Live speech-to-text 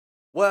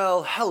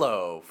Well,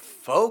 hello,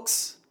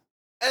 folks,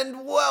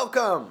 and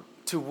welcome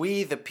to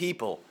We the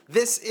People.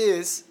 This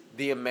is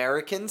the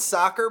American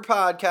Soccer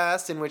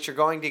Podcast, in which you're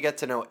going to get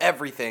to know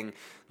everything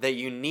that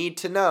you need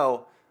to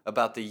know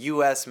about the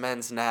U.S.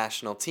 men's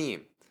national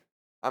team.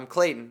 I'm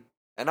Clayton,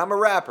 and I'm a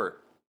rapper.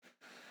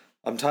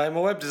 I'm Ty, I'm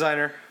a web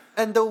designer.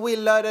 And we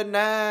love the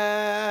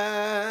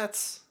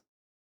Nats.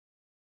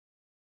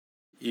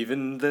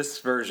 Even this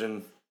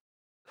version.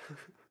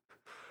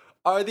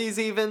 Are these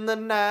even the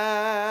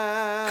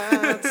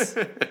Nats? It's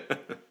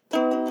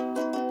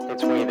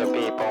we the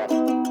people.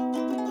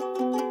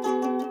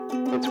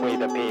 It's we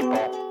the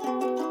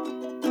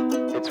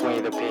people. It's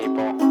we the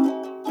people.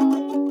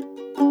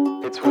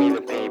 It's we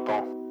the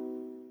people.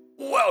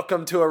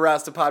 Welcome to a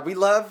Rastapod. We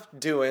love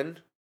doing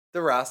the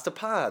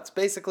Rastapods.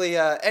 Basically,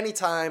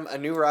 anytime a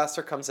new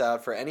roster comes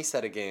out for any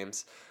set of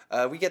games,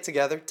 we get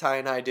together, Ty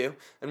and I do,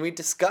 and we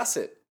discuss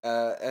it.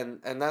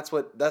 And that's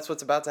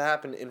what's about to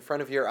happen in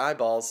front of your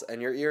eyeballs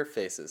and your ear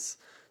faces.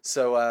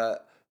 So,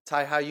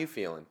 Ty, how you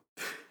feeling?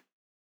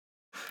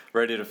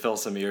 Ready to fill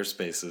some ear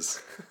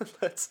spaces.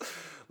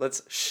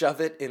 Let's shove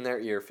it in their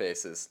ear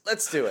faces.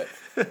 Let's do it.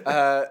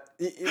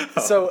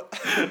 So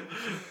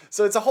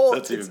it's a whole.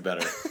 That's even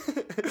better.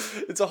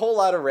 It's a whole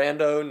lot of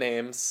rando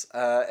names,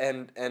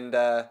 and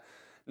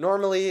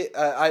normally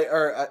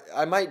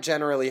I might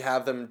generally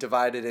have them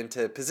divided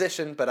into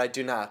position, but I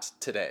do not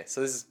today.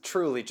 So this is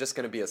truly just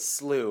going to be a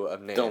slew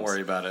of names. Don't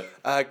worry about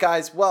it.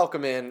 Guys,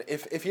 welcome in.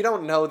 If you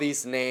don't know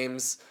these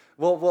names,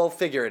 we'll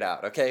figure it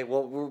out. Okay,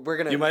 we're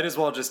gonna. You might as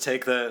well just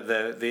take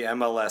the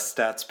MLS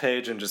stats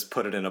page and just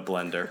put it in a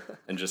blender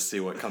and just see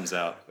what comes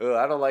out. Ooh,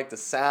 I don't like the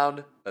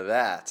sound of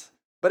that.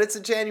 But it's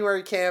a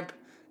January camp.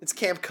 It's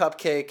Camp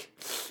Cupcake.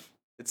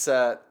 It's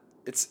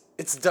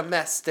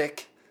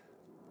domestic.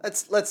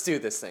 Let's do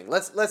this thing.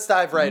 Let's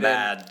dive right in.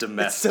 Mad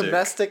domestic. It's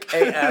domestic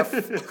AF,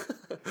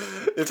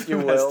 if you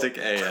will. Domestic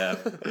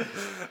AF.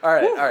 All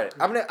right.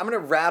 I'm gonna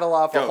rattle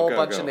off a whole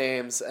bunch go. of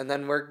names, and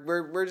then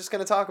we're just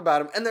gonna talk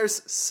about them. And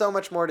there's so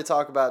much more to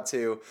talk about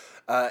too,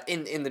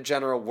 in the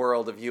general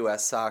world of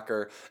U.S.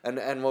 soccer,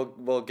 and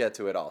we'll get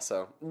to it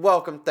also.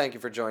 Welcome, thank you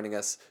for joining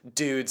us,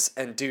 dudes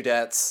and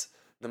dudettes,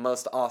 the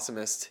most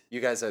awesomest. You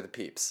guys are the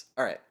peeps.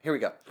 All right, here we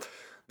go.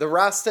 The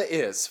Rasta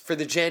is for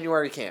the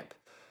January camp: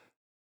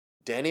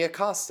 Danny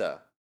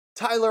Acosta,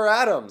 Tyler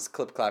Adams,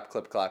 clip clap,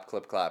 clip clap,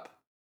 clip clap,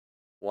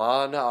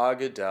 Juan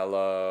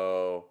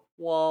Agudelo,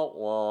 wah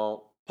wah,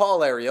 Paul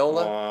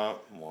Arriola. Wah,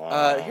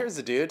 wah. Here's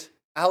a dude,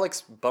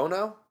 Alex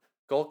Bono,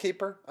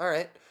 goalkeeper. All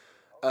right.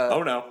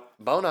 Oh no.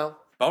 Bono.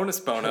 Bonus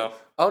Bono.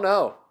 Oh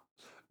no,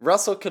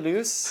 Russell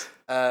Canoose.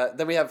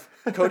 Then we have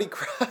Cody.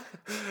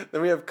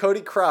 Then we have Cody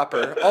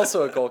Cropper,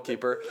 also a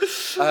goalkeeper.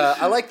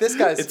 I like this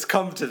guy's. It's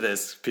come to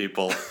this,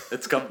 people.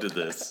 It's come to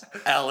this.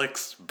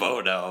 Alex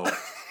Bono.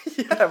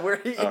 Yeah, we're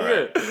here.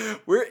 Right.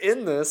 We're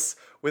in this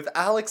with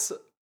Alex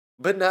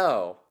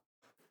Bono,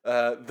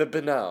 the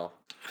Bono,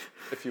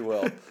 if you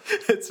will.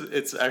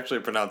 It's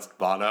actually pronounced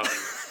Bono.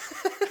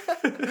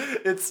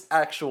 It's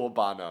actual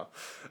Bono.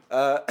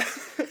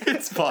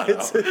 It's Bono.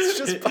 It's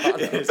just Bono.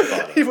 It is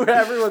Bono. Where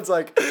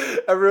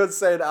everyone's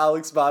saying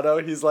Alex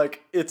Bono. He's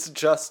like, it's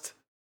just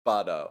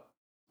Bono.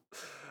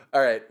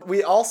 All right.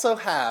 We also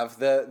have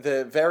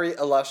the very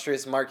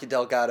illustrious Marky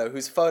Delgado,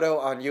 whose photo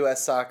on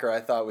U.S. Soccer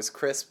I thought was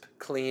crisp,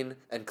 clean,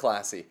 and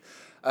classy.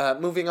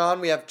 Moving on,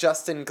 we have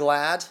Justin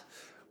Glad.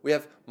 We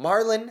have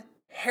Marlon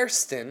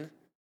Hairston.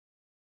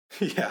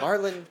 Yeah.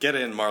 Marlon. Get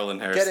in,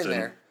 Marlon Hairston. Get in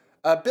there.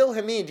 Bill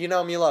Hamid, you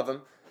know him, you love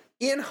him.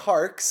 Ian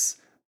Harks.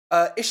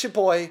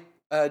 Ishaboy,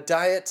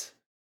 Diet,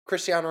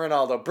 Cristiano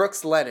Ronaldo.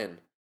 Brooks Lennon,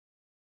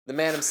 the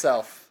man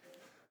himself,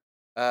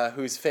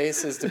 whose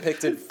face is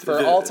depicted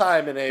for all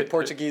time in a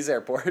Portuguese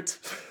airport.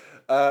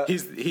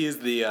 He is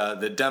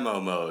the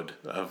demo mode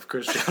of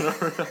Cristiano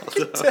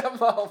Ronaldo.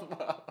 Demo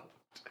mode.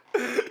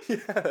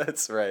 Yeah,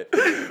 that's right.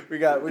 We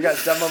got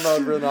demo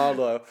mode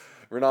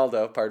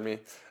Ronaldo, pardon me.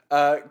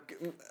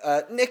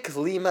 Nick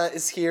Lima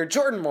is here.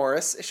 Jordan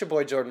Morris, it's your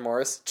boy Jordan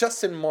Morris.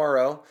 Justin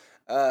Morrow.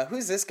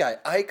 Who's this guy?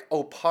 Ike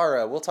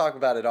Opara. We'll talk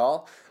about it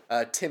all.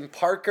 Tim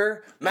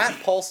Parker. Matt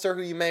Polster,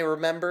 who you may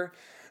remember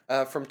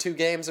from 2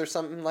 games or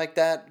something like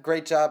that.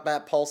 Great job,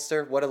 Matt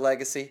Polster. What a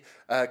legacy.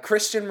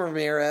 Christian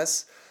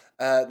Ramirez.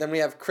 Then we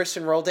have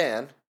Christian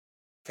Roldan.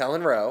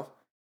 Kellen Rowe.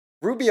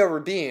 Rubio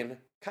Rubin.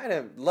 Kind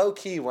of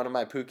low-key one of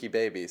my Pookie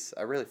babies.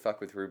 I really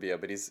fuck with Rubio,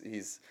 but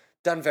he's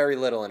done very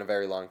little in a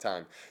very long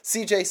time.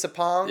 CJ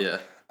Sapong. Yeah.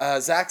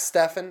 Zach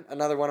Steffen,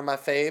 another one of my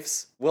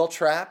faves. Will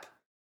Trapp.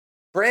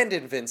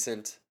 Brandon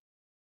Vincent,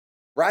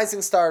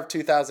 rising star of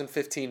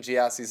 2015,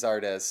 Giassi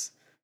Zardes,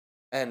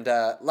 and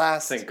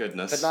last, Thank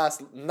goodness, but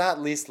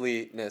not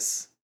leastly,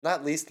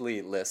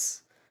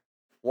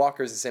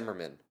 Walker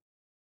Zimmerman.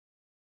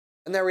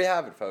 And there we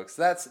have it, folks.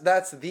 That's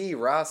the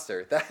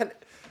roster.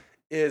 That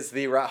is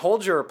the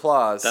hold your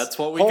applause. That's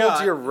what we hold got.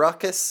 Hold your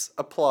ruckus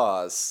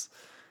applause.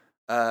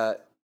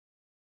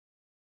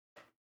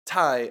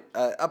 Ty,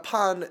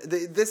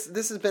 this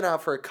has been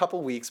out for a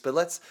couple weeks, but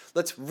let's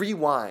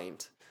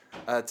rewind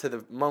to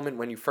the moment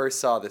when you first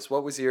saw this.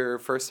 What was your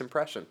first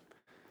impression?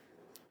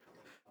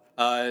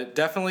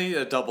 Definitely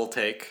a double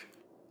take.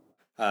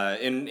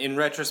 In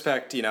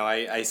retrospect,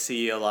 I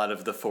see a lot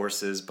of the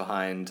forces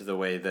behind the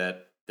way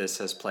that this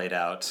has played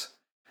out.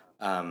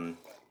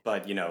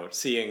 But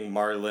seeing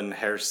Marlon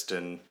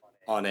Hairston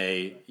on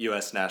a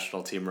U.S.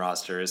 national team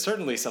roster is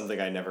certainly something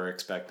I never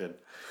expected.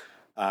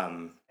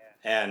 And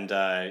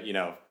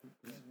the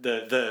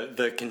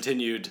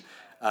continued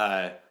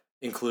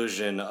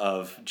inclusion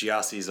of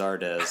Giassi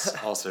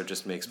Zardes also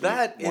just makes me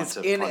That want is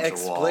to punch a wall.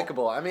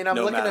 inexplicable. I mean, I'm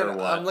No matter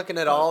what. I'm looking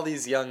at all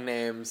these young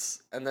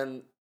names, and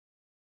then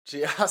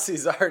Giassi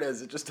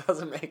Zardes. It just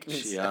doesn't make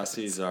any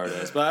Giassi sense.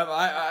 Zardes. But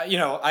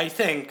I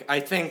think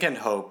and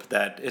hope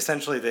that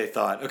essentially they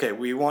thought, okay,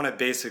 we want to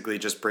basically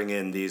just bring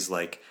in these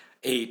like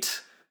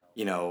 8,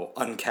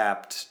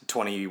 uncapped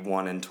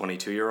 21 and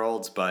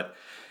 22-year-olds, but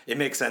it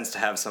makes sense to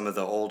have some of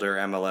the older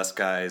MLS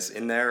guys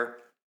in there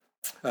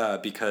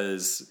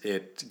because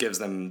it gives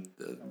them,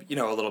 a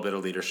little bit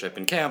of leadership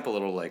in camp, a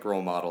little like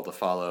role model to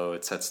follow.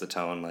 It sets the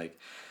tone.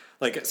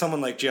 Like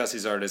someone like Giassi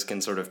Zardes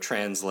can sort of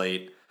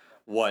translate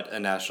what a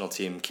national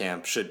team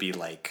camp should be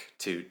like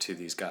to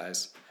these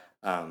guys.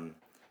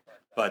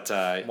 But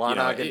Juan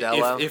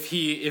Agudelo.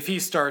 if he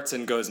starts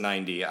and goes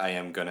 90, I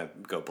am gonna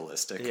go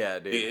ballistic. Yeah,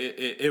 dude.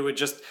 It would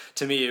just,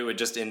 to me, it would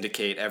just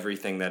indicate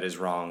everything that is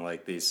wrong.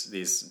 Like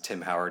these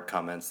Tim Howard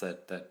comments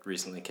that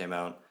recently came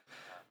out.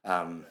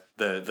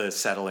 The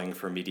settling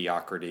for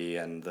mediocrity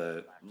and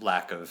the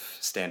lack of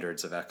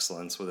standards of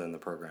excellence within the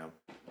program.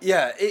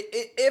 Yeah,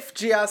 if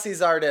Giassi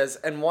Zardes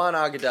and Juan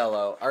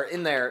Agudelo are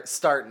in there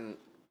starting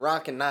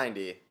rocking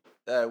 90,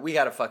 we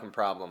got a fucking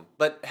problem.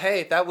 But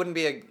hey, that wouldn't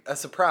be a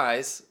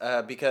surprise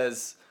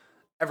because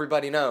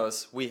everybody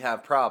knows we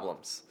have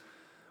problems.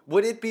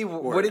 Would it be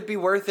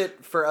worth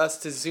it for us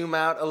to zoom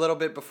out a little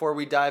bit before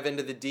we dive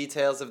into the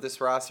details of this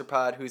roster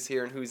pod, who's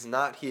here and who's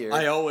not here?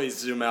 I always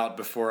zoom out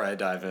before I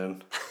dive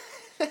in.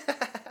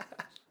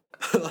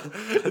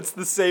 It's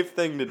the safe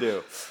thing to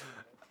do.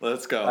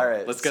 Let's go. All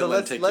right, Let's get so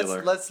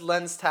lenticular. let's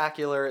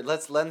lens-tacular.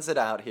 Let's lens it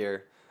out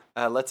here.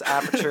 Let's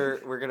aperture.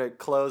 We're gonna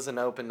close and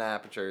open the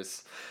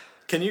apertures.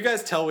 Can you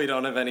guys tell we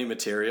don't have any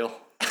material?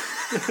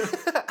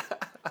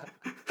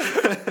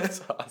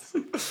 That's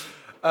awesome.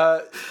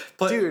 But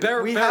Dude,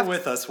 bear we have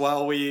with us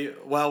while we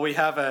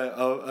have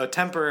a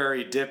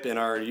temporary dip in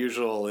our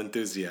usual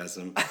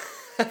enthusiasm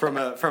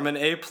from an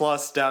A+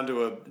 down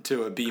to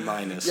a B-.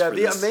 Yeah, for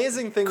the this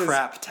amazing thing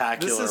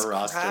craptacular is this is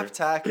roster.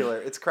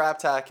 craptacular. It's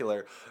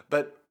craptacular.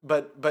 But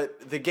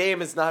the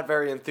game is not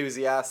very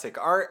enthusiastic.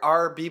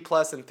 Our B+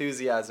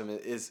 enthusiasm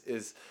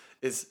is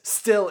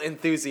still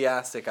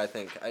enthusiastic. I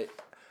think. I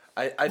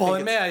Well, think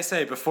and may I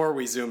say before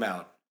we zoom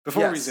out,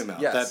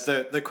 Yes.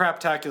 that the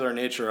craptacular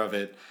nature of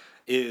it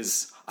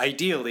is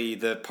ideally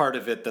the part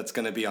of it that's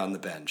going to be on the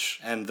bench,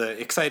 and the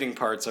exciting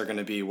parts are going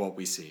to be what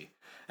we see.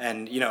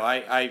 And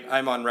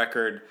I'm on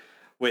record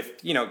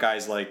with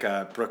guys like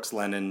Brooks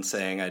Lennon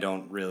saying I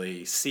don't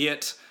really see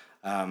it.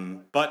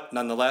 But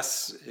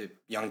nonetheless,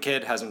 young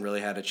kid hasn't really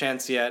had a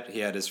chance yet. He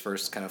had his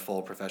first kind of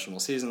full professional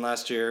season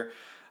last year.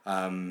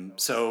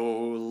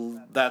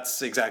 So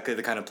that's exactly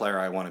the kind of player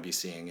I want to be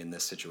seeing in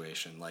this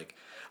situation. Like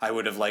I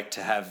would have liked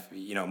to have,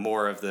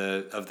 more of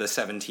the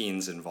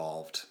 17s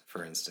involved,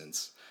 for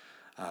instance.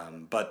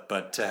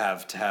 But to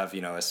have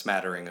a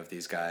smattering of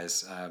these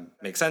guys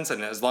makes sense.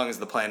 And as long as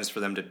the plan is for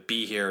them to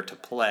be here to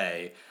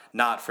play,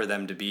 not for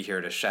them to be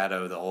here to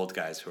shadow the old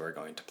guys who are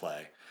going to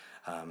play,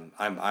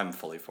 I'm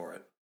fully for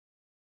it.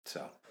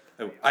 So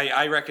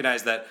I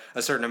recognize that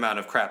a certain amount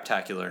of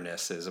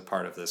craptacularness is a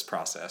part of this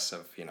process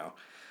of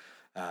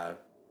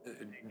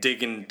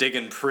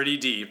digging pretty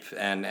deep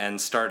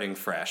and starting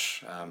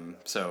fresh.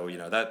 So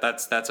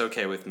that's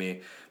okay with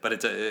me.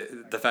 But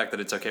the fact that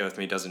it's okay with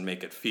me doesn't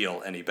make it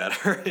feel any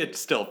better. It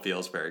still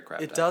feels very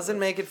craptacular. it doesn't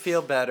make it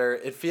feel better.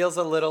 It feels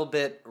a little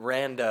bit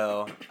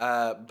rando.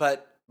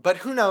 But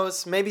who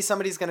knows? Maybe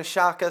somebody's going to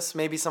shock us.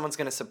 Maybe someone's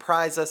going to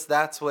surprise us.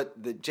 That's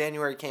what the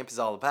January camp is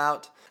all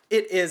about.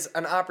 It is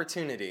an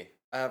opportunity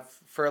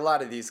for a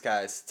lot of these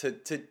guys to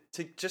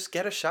just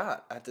get a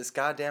shot at this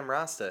goddamn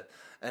roster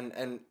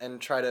and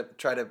try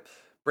to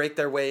break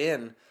their way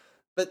in.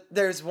 But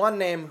there's one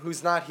name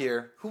who's not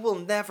here, who will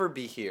never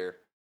be here.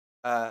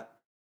 And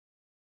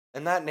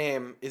that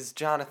name is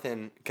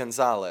Jonathan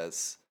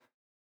Gonzalez.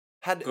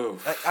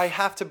 I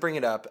have to bring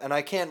it up, and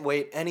I can't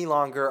wait any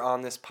longer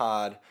on this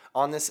pod,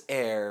 on this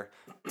air,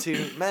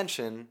 to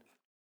mention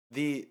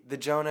the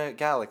Jonah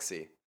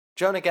Galaxy.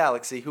 Jonah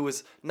Galaxy, who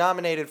was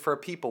nominated for a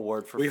Peep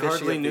Award for Fishy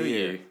hardly of the knew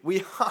Year. you. We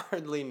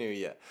hardly knew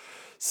you.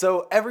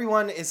 So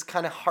everyone is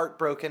kind of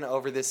heartbroken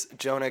over this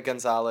Jonah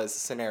Gonzalez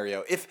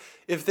scenario. If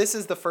this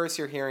is the first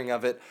you're hearing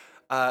of it,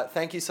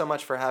 thank you so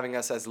much for having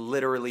us as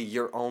literally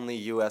your only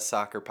U.S.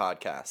 soccer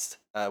podcast.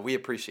 We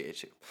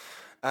appreciate you.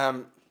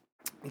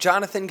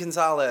 Jonathan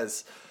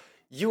Gonzalez,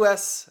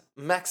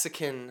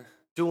 U.S.-Mexican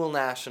dual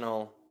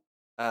national,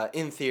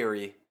 in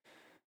theory,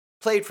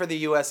 played for the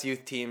U.S.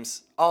 youth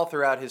teams all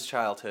throughout his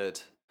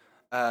childhood.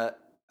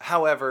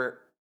 However,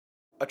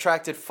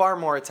 attracted far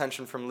more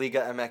attention from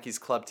Liga MX's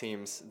club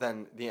teams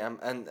than the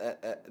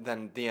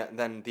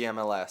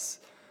MLS.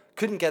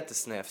 couldn't get the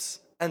sniffs,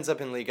 ends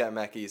up in Liga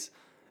MX,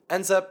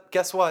 ends up,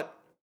 guess what?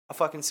 A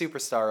fucking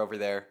superstar over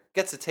there,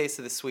 gets a taste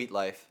of the sweet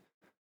life,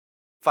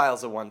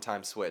 files a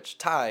one-time switch.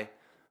 Ty,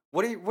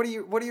 what are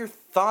your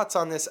thoughts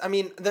on this? I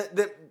mean,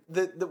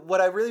 the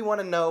what I really want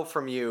to know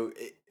from you,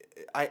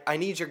 I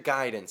need your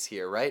guidance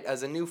here, right?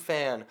 As a new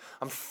fan,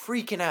 I'm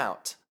freaking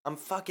out. I'm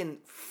fucking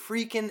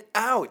freaking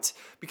out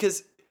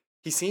because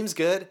he seems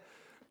good.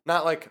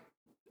 Not like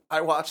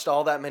I watched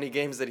all that many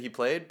games that he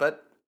played,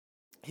 but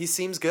he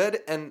seems good,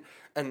 and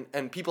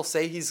people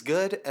say he's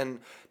good, and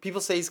people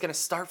say he's going to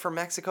start for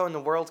Mexico in the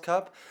World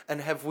Cup.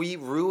 And have we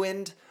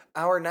ruined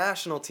our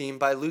national team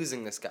by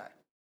losing this guy?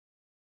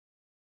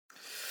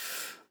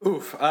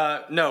 Oof.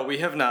 No, we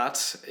have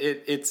not.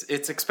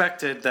 It's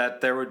expected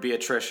that there would be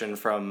attrition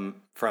from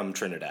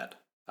Trinidad,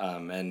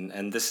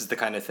 and this is the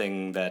kind of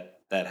thing that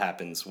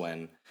happens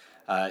when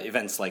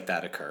events like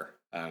that occur.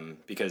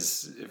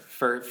 Because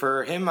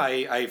for him,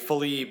 I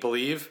fully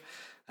believe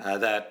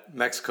that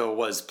Mexico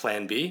was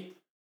Plan B,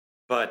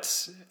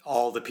 but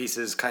all the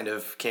pieces kind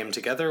of came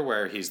together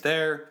where he's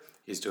there,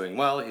 he's doing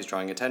well, he's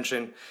drawing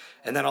attention,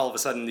 and then all of a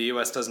sudden the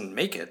U.S. doesn't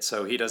make it,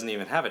 so he doesn't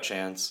even have a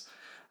chance.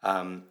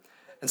 And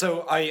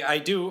so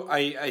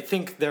I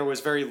think there was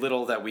very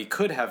little that we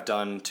could have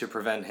done to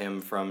prevent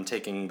him from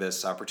taking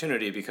this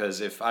opportunity, because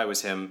if I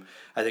was him,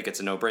 I think it's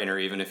a no-brainer,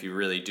 even if you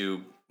really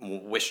do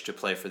wish to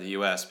play for the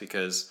U.S.,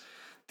 because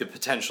the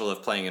potential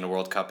of playing in a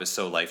World Cup is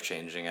so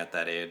life-changing at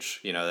that age.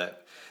 You know,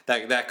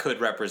 that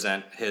could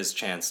represent his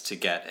chance to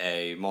get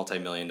a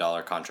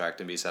multi-million-dollar contract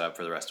and be set up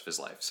for the rest of his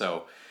life.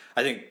 So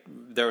I think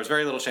there was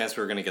very little chance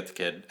we were going to get the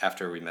kid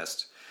after we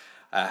missed.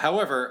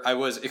 However, I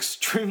was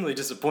extremely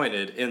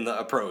disappointed in the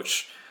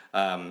approach,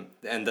 and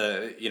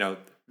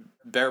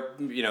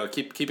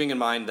keeping in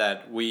mind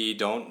that we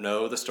don't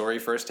know the story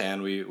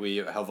firsthand. We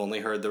have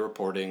only heard the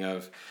reporting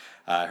of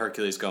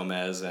Herculez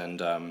Gomez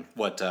and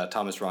what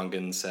Thomas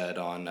Rongen said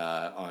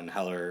on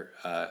Heller,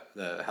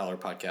 the Heller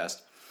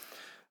podcast,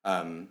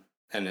 and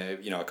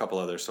a couple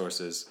other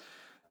sources.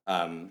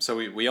 So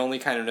we only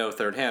kind of know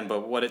third hand.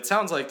 But what it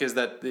sounds like is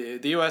that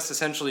the U.S.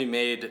 essentially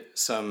made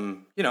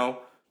some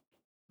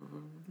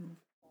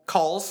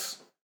calls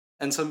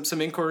and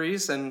some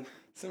inquiries and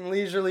some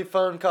leisurely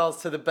phone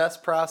calls to the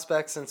best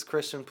prospect since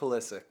Christian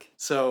Pulisic.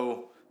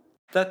 So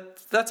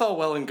that's all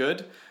well and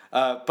good,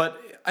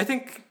 but I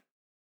think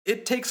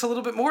it takes a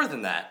little bit more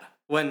than that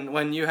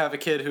when you have a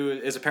kid who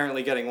is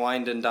apparently getting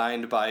wined and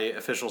dined by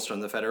officials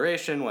from the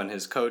federation, when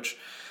his coach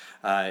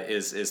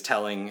is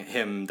telling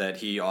him that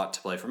he ought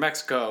to play for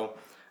Mexico,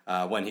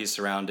 when he's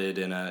surrounded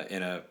in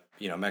a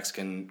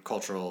Mexican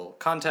cultural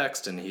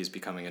context, and he's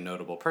becoming a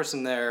notable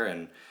person there,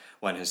 and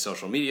when his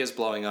social media is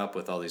blowing up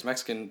with all these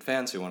Mexican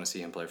fans who want to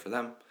see him play for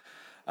them.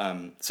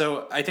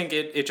 So I think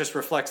it just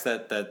reflects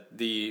that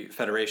the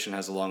Federation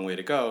has a long way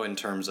to go in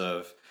terms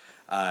of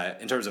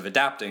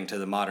adapting to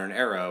the modern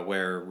era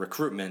where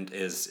recruitment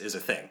is a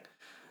thing.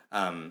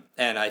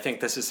 And I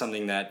think this is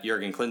something that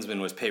Jurgen Klinsmann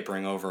was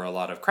papering over a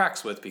lot of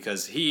cracks with,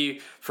 because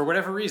he, for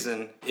whatever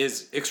reason,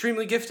 is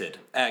extremely gifted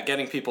at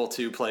getting people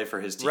to play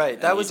for his team.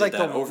 Right, that was like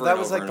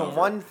the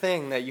one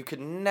thing that you could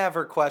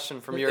never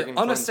question from Jurgen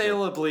Klinsmann.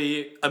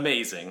 Unassailably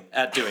amazing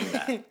at doing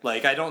that.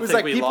 Like, I don't think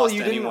like we people lost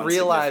you anyone didn't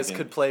realize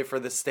significant. could play for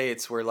the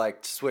States were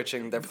like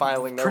switching, they're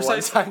filing their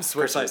one-time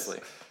switches. Precisely.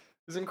 It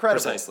was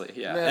incredible. Precisely,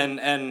 yeah.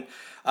 Man.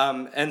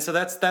 And so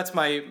that's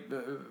my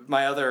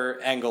other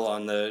angle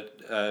on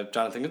the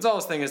Jonathan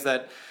Gonzalez thing, is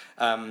that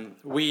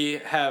we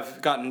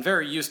have gotten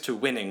very used to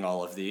winning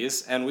all of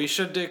these, and we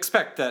should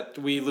expect that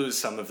we lose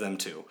some of them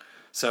too.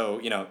 So,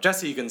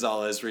 Jesse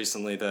Gonzalez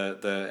recently, the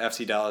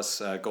FC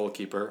Dallas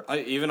goalkeeper,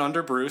 even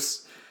under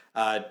Bruce,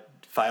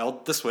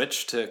 filed the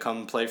switch to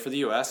come play for the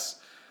U.S.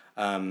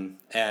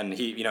 And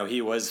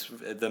he was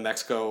the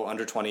Mexico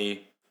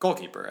under-20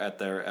 goalkeeper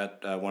at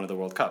one of the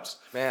World Cups.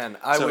 Man,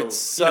 I would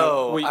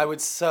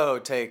so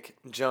take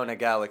Jonah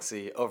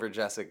Galaxy over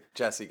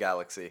Jesse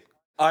Galaxy.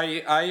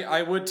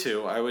 I would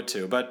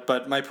too.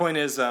 But my point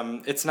is,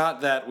 it's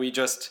not that we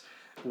just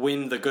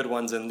win the good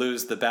ones and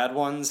lose the bad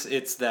ones.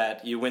 It's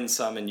that you win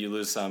some and you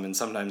lose some, and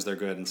sometimes they're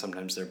good and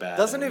sometimes they're bad.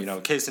 Doesn't it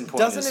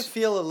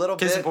feel a little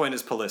bit? Case in point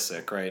is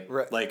Pulisic,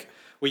 right? Like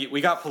we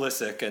got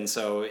Pulisic, and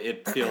so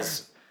it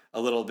feels a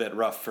little bit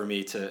rough for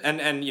me to, and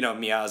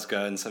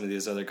Miazga and some of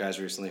these other guys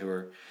recently who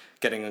are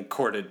getting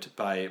courted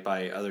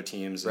by other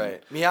teams.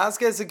 Right.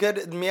 Miazga is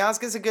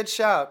a good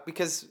shout,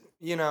 because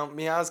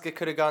Miazga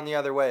could have gone the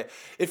other way.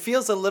 It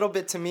feels a little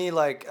bit to me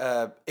like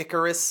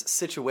Icarus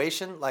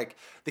situation. Like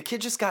the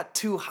kid just got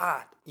too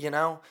hot,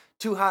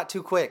 too hot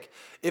too quick.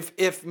 If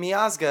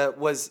Miazga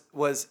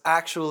was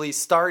actually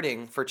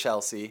starting for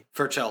Chelsea.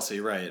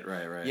 Right.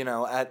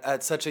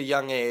 At such a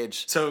young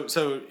age.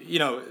 So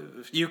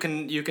you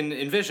can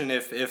envision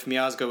if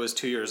Miazga was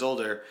 2 years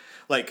older,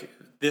 like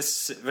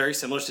this very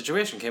similar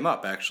situation came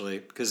up actually,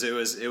 because it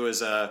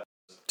was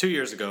 2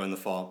 years ago in the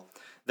fall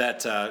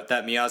that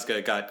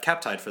Miazga got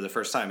cap-tied for the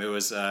first time. It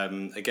was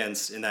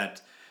against in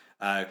that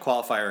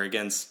qualifier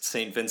against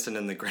St. Vincent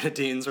and the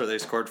Grenadines, where they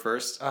scored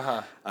first.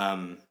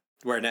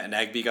 where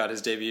Nagbe got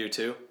his debut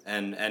too,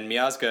 and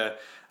Miazga.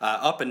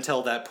 Up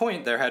until that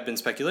point, there had been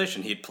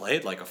speculation he'd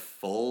played like a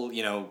full,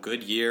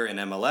 good year in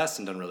MLS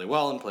and done really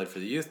well and played for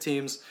the youth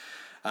teams.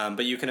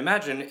 But you can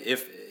imagine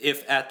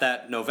if at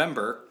that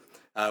November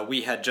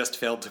we had just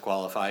failed to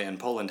qualify and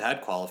Poland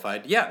had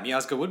qualified,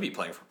 Miazga would be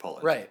playing for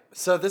Poland. Right.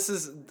 So this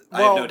is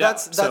I have no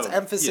doubt. that's So,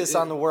 emphasis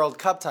on the World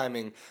Cup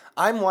timing.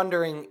 I'm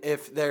wondering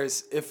if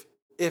there's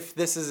if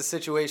this is a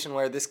situation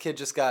where this kid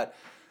just got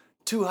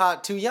too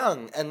hot, too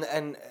young,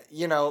 and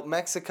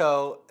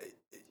Mexico.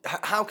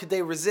 How could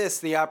they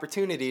resist the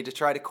opportunity to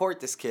try to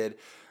court this kid?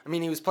 I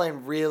mean, he was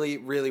playing really,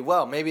 really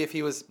well. Maybe if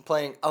he was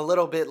playing a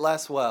little bit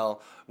less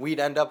well, we'd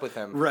end up with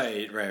him.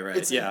 Right.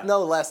 It's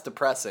no less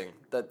depressing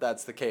that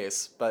that's the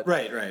case. But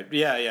Right.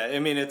 Yeah. I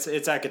mean, it's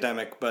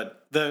academic,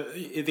 but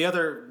the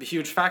other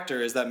huge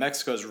factor is that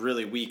Mexico is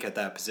really weak at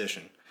that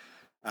position.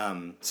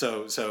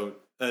 So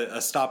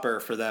a stopper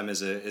for them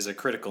is a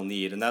critical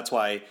need, and that's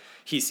why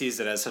he sees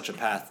it as such a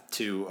path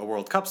to a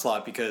World Cup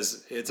slot,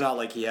 because it's not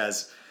like he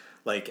has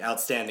like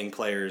outstanding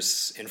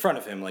players in front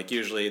of him. Like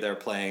usually they're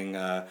playing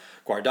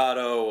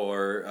Guardado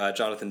or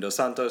Jonathan Dos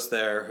Santos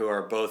there, who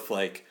are both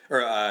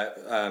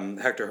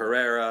Hector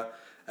Herrera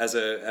as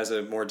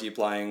a more deep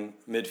lying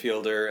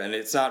midfielder, and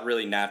it's not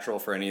really natural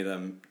for any of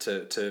them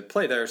to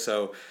play there.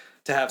 So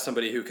to have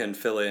somebody who can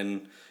fill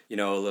in, a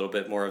little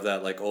bit more of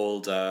that like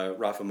old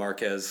Rafa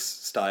Marquez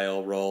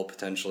style role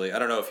potentially. I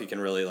don't know if he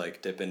can really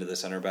like dip into the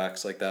center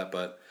backs like that,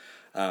 but.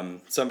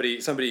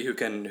 Somebody who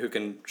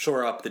can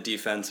shore up the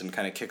defense and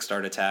kind of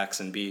kickstart attacks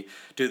and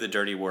do the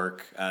dirty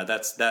work.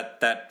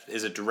 That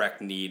is a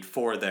direct need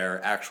for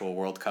their actual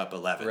World Cup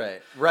 11.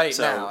 Right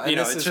so, now, and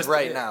this is just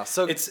right now.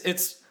 So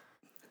it's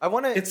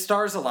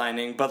stars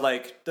aligning, but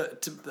like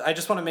I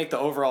just want to make the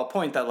overall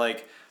point that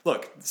like,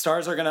 look,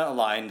 stars are going to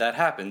align. That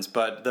happens,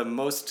 but the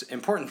most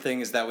important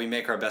thing is that we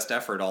make our best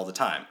effort all the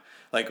time.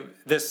 Like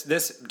this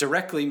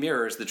directly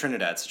mirrors the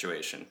Trinidad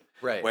situation.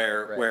 Right.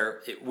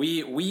 Where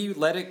we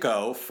let it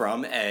go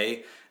from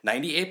a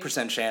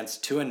 98% chance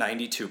to a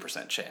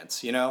 92%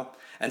 chance,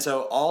 And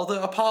so all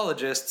the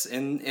apologists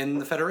in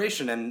the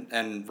Federation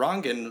and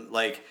Rongen,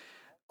 like,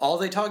 all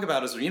they talk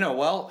about is,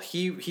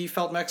 he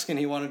felt Mexican,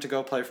 he wanted to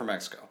go play for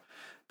Mexico.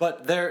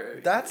 But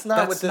that's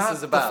not what this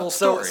is about. The full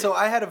story. So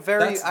I had a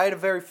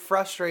very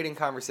frustrating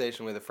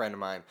conversation with a friend of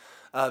mine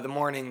the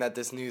morning that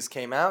this news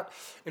came out,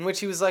 in which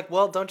he was like,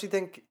 "Well, don't you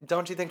think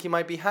he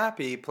might be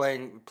happy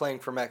playing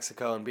for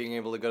Mexico and being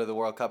able to go to the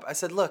World Cup?" I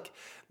said, "Look,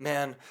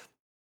 man,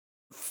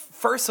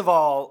 first of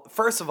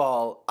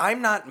all,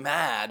 I'm not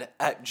mad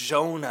at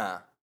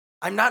Jonah.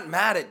 I'm not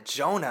mad at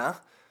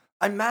Jonah.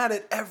 I'm mad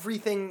at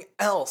everything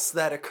else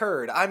that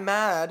occurred. I'm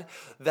mad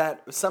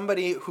that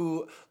somebody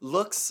who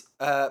looks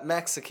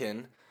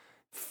Mexican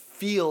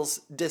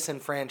feels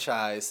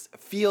disenfranchised,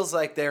 feels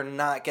like they're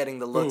not getting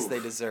the looks they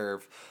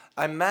deserve.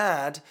 I'm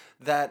mad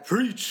that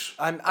preach.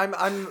 I'm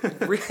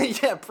really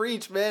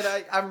preach,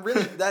 man. I'm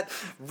really that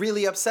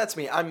really upsets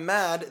me. I'm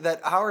mad that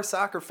our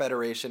soccer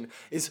federation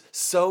is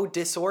so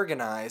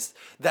disorganized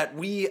that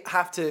we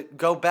have to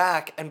go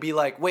back and be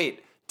like,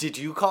 wait, did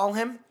you call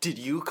him? Did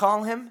you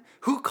call him?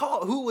 Who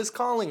was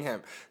calling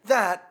him?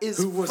 That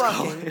is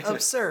fucking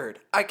absurd.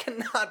 I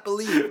cannot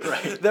believe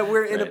that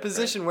we're in a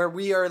position where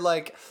we are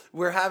like,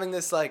 we're having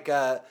this like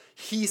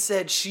he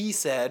said, she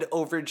said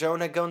over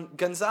Jonah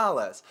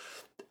Gonzalez.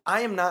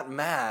 I am not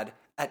mad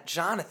at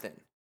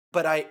Jonathan,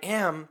 but I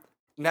am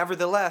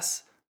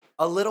nevertheless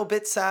a little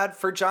bit sad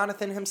for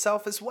Jonathan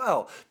himself as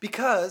well,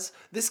 because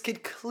this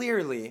kid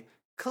clearly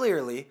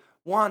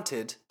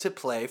wanted to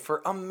play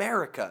for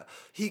America.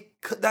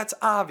 That's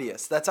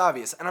obvious.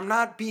 And I'm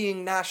not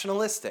being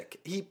nationalistic.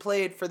 He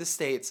played for the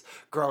States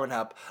growing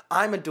up.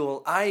 I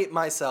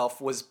myself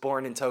was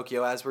born in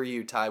Tokyo, as were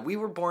you, Ty. We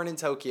were born in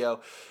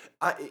Tokyo.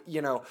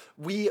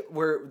 We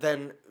were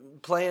then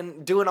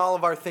doing all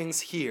of our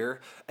things here,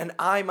 and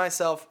I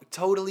myself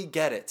totally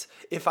get it.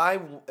 If I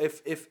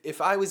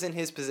was in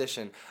his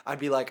position, I'd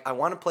be like, I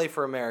want to play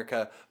for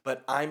America,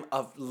 but I'm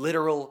a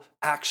literal,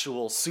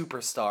 actual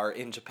superstar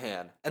in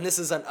Japan, and this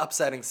is an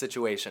upsetting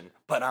situation,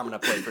 but I'm gonna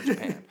play for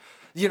Japan.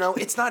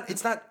 It's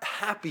not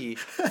happy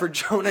for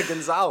Jonah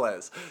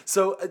Gonzalez.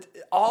 So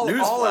all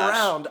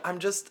around, I'm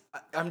just.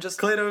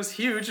 Clayto's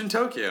huge in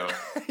Tokyo.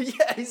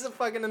 Yeah, he's a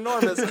fucking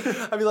enormous.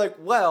 I'd be like,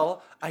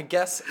 well, I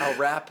guess I'll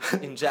rap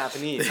in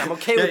Japanese. I'm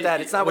okay with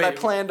that. It's not what I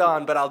planned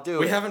on, but I'll do it.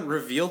 We haven't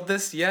revealed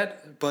this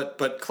yet,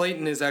 but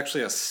Clayton is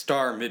actually a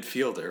star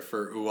midfielder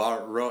for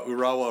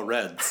Urawa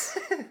Reds.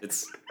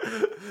 It's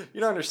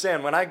you don't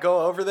understand. When I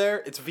go over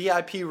there, it's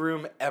VIP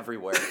room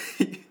everywhere.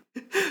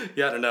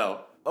 Yeah, I don't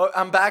know. Oh,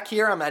 I'm back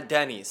here. I'm at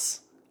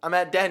Denny's.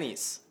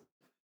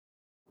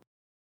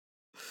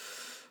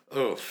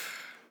 Oof.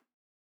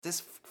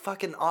 This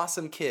fucking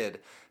awesome kid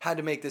had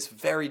to make this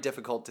very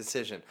difficult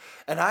decision.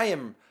 And I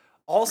am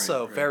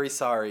also very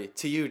sorry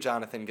to you,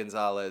 Jonathan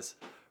Gonzalez,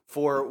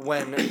 for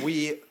when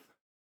we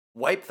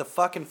wiped the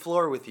fucking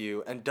floor with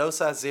you and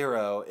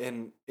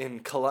 2-0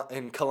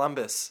 in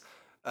Columbus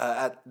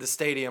at the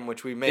stadium,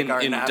 which we make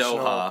in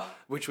Doha.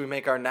 which we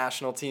make our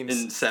national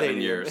team's In 7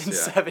 stadium years, in yeah.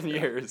 7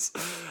 years.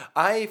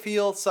 I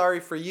feel sorry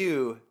for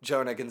you,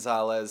 Jonah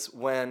Gonzalez,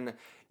 when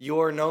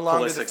you're no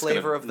longer the Pulisic's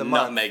flavor gonna of the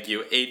month. nutmeg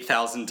you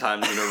 8,000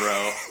 times in a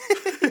row.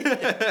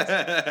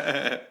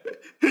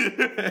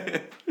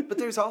 But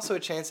there's also a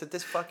chance that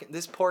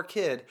this poor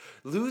kid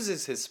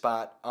loses his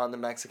spot on the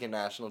Mexican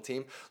national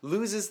team,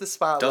 loses the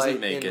spotlight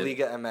make in it.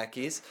 Liga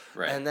MX,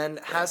 Right, and then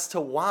has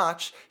to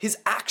watch his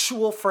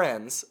actual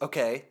friends.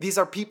 Okay, these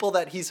are people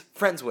that he's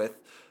friends with,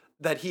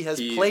 that he has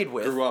He played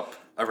with, grew up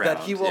around. that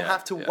he will yeah,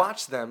 have to yeah.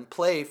 watch them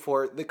play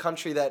for the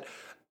country that.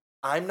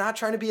 I'm not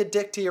trying to be a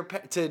dick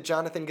to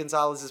Jonathan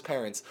Gonzalez's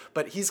parents,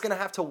 but he's going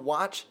to have to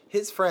watch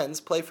his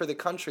friends play for the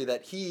country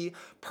that he,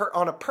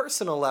 on a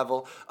personal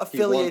level,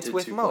 affiliates wanted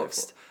with to play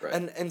most. for.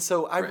 Right. And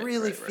so I Right,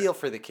 really right, right. feel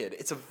for the kid.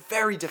 It's a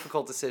very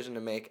difficult decision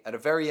to make at a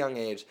very young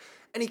age,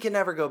 and he can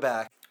never go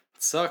back.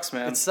 It sucks,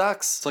 man. It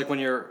sucks. It's like when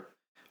your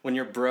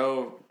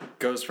bro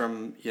goes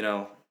from,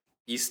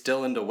 East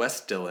Dillon to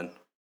West Dillon.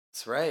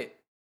 That's right.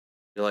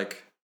 You're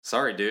like,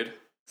 sorry, dude.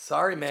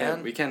 Sorry,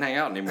 man. We can't hang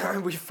out anymore.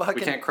 We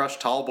can't crush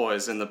tall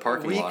boys in the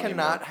parking We lot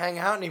cannot anymore. hang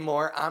out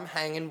anymore. I'm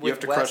hanging with You have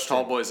to crush Weston.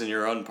 tall boys in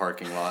your own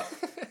parking lot.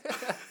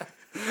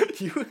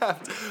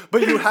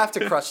 But you have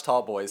to crush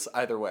tall boys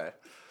either way.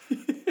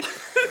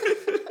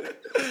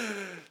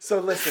 So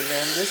listen,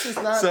 man, this is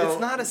not. it's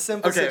not a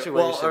simple situation.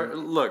 Well,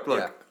 look.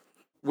 Yeah.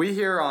 We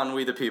here on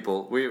We the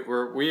People,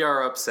 we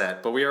are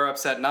upset, but we are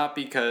upset not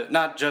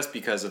just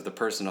because of the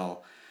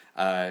personal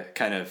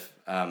kind of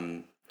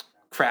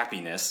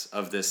crappiness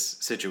of this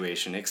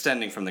situation,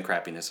 extending from the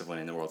crappiness of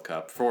winning the World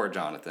Cup for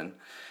Jonathan.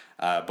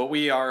 But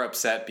we are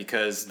upset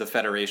because the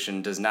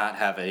Federation does not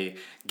have a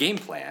game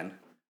plan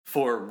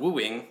for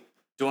wooing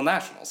dual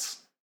nationals.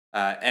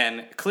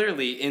 And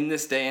clearly, in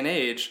this day and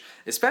age,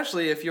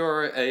 especially if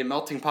you're a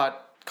melting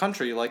pot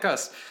country like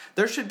us,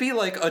 there should be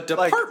like a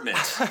department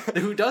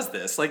who does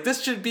this. Like,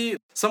 this should be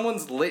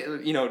someone's,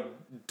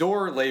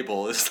 door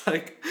label is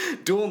like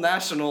dual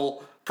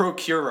national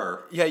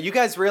procurer. Yeah, you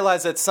guys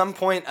realize at some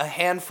point a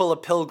handful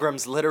of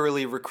pilgrims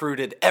literally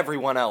recruited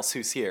everyone else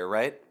who's here,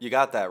 right? You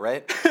got that,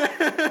 right?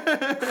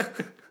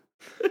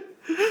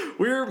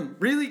 We're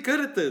really good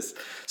at this.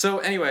 So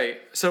anyway,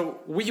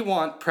 we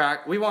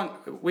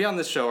on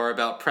this show are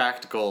about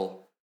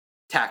practical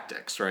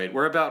tactics, right?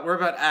 We're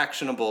about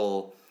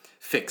actionable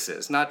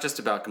fixes, not just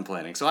about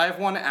complaining. So I have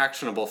one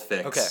actionable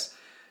fix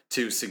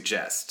to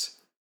suggest,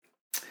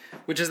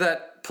 which is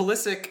that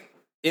Pulisic,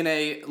 in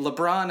a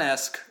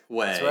LeBron-esque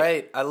way, That's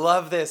right. I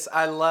love this.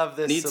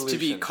 needs solution. to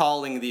be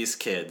calling these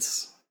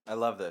kids. I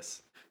love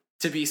this.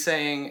 To be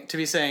saying,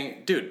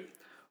 dude,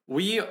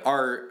 we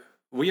are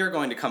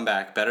going to come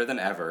back better than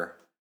ever.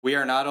 We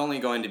are not only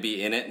going to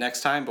be in it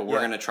next time, but we're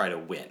going to try to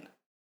win.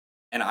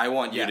 And I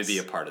want you to be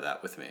a part of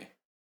that with me.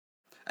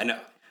 And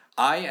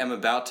I am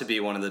about to be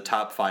one of the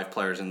top 5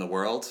 players in the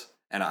world,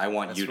 and I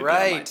want you to be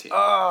on my team.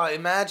 Oh,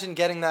 imagine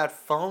getting that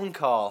phone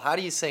call. How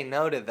do you say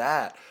no to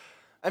that?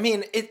 I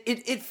mean,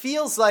 it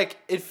feels like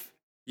if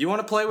You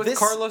want to play with This-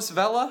 Carlos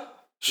Vela?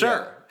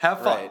 Sure.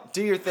 Have fun. Right.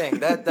 Do your thing.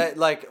 That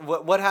like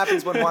what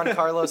happens when Juan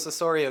Carlos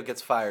Osorio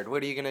gets fired?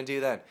 What are you gonna do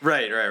then?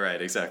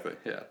 Right, exactly.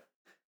 Yeah.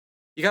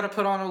 You got to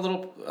put on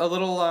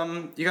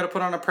you got to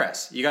put on a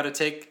press. You got to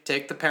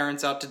take the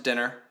parents out to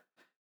dinner.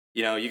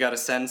 You got to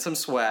send some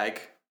swag.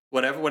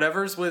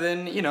 Whatever's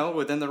within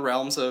the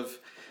realms of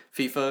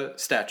FIFA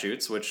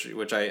statutes,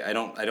 which I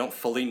don't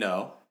fully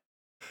know.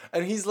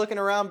 And he's looking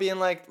around, being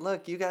like,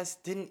 "Look, you guys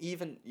didn't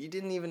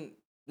even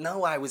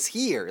know I was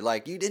here.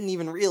 Like, you didn't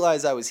even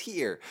realize I was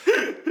here.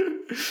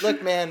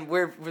 Look, man,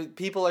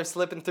 people are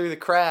slipping through the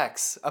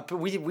cracks.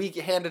 We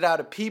handed out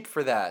a peep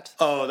for that.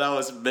 Oh, that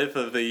was myth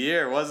of the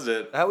year, wasn't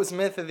it? That was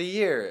myth of the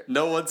year.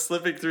 No one's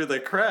slipping through the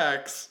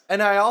cracks.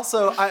 And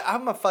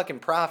I'm a fucking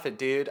prophet,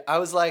 dude. I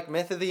was like,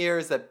 myth of the year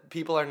is that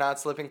people are not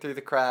slipping through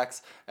the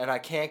cracks, and I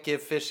can't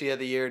give Fishy of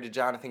the Year to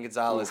Jonathan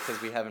Gonzalez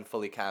because we haven't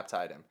fully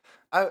cap-tied him.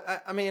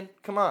 I mean,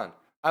 come on.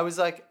 I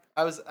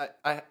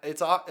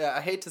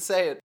hate to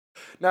say it.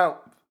 Now,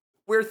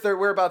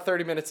 we're about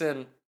 30 minutes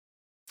in.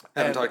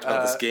 Haven't talked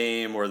about this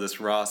game or this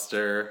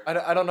roster.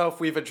 I don't know if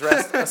we've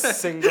addressed a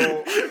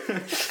single.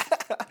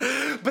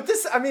 But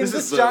this This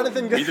is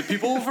Jonathan. Be the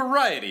People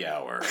Variety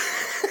Hour.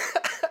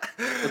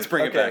 Let's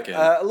bring it back in.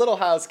 A little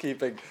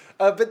housekeeping.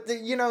 But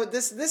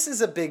this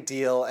is a big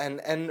deal,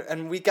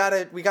 and we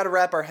gotta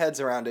wrap our heads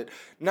around it.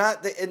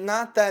 Not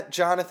that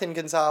Jonathan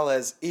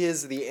Gonzalez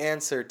is the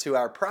answer to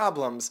our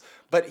problems,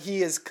 but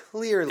he is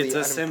clearly It's a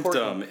an symptom.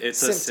 important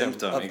It's a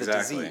symptom, of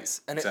exactly. the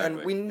disease, and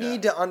Exactly, we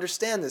need to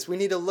understand this. We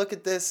need to look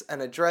at this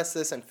and address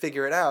this and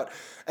figure it out.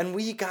 And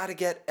we gotta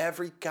get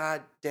every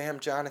goddamn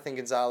Jonathan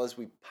Gonzalez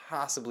we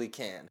possibly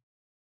can.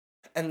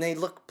 And they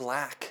look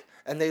black.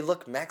 And they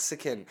look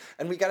Mexican,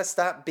 and we got to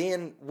stop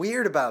being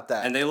weird about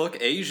that. And they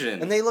look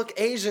Asian. And they look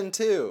Asian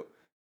too.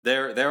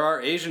 There are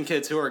Asian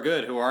kids who are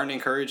good, who aren't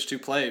encouraged to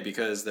play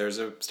because there's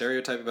a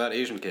stereotype about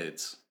Asian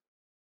kids.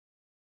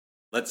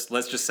 Let's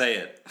just say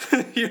it.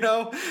 You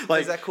know,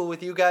 like Is that cool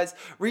with you guys?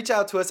 Reach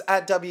out to us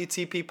at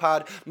WTP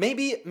Pod.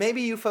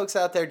 Maybe you folks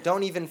out there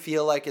don't even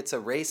feel like it's a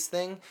race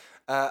thing.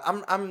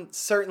 I'm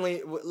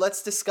certainly.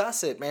 Let's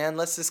discuss it, man.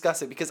 Let's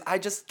discuss it because I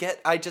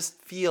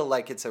just feel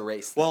like it's a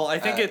race thing. Well, I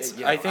think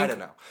it's. I don't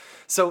know.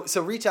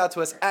 So reach out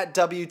to us at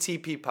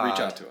WTP Pod. Reach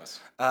out to us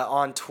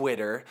on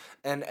Twitter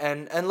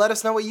and let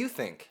us know what you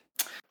think.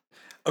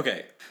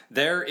 Okay,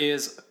 there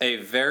is a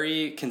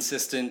very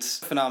consistent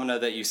phenomena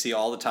that you see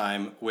all the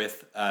time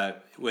with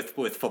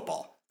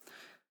football.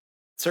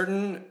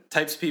 Certain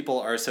types of people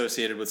are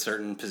associated with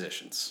certain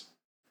positions.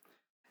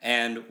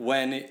 And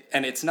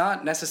it's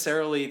not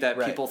necessarily that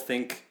Right. people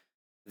think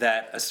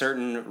that a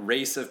certain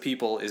race of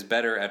people is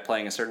better at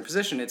playing a certain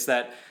position. It's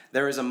that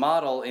there is a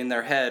model in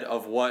their head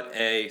of what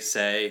a,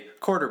 say,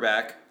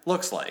 quarterback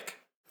looks like.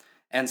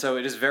 And so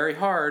it is very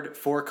hard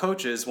for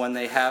coaches when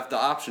they have the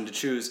option to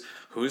choose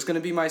who's going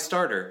to be my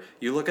starter.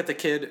 You look at the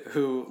kid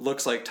who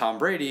looks like Tom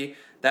Brady,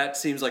 that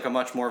seems like a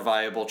much more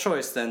viable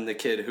choice than the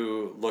kid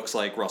who looks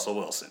like Russell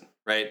Wilson,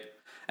 right?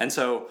 And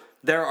so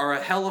there are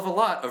a hell of a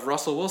lot of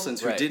Russell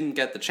Wilsons who Right. didn't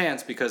get the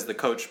chance because the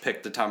coach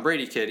picked the Tom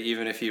Brady kid,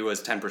 even if he was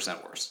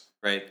 10% worse,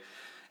 right?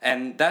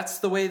 And that's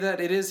the way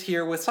that it is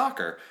here with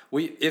soccer.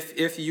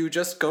 If you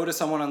just go to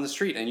someone on the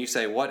street and you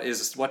say, what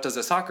does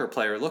a soccer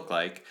player look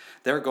like?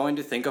 They're going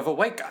to think of a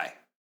white guy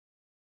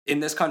in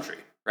this country,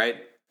 right?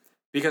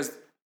 Because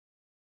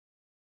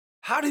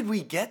How did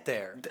we get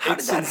there? How did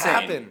it's that insane,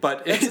 happen?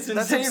 but it's insane, but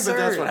that's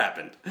absurd. what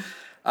happened.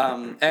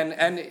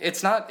 And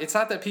it's not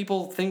that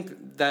people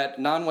think that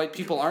non-white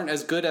people aren't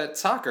as good at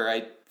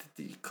soccer.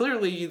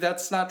 Clearly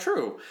that's not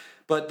true.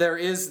 But there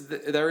is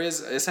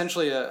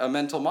essentially a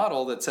mental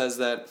model that says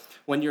that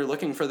when you're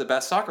looking for the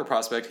best soccer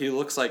prospect, he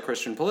looks like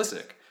Christian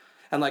Pulisic.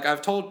 And like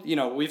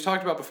we've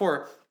talked about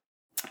before,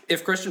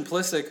 if Christian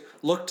Pulisic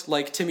looked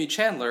like Timmy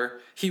Chandler,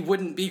 he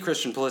wouldn't be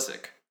Christian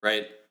Pulisic,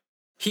 right?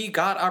 He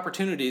got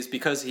opportunities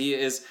because he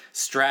is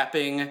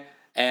strapping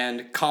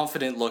and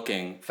confident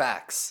looking.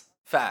 Facts.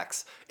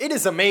 It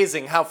is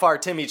amazing how far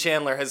Timmy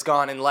Chandler has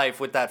gone in life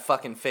with that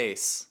fucking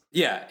face.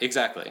 Yeah,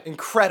 exactly.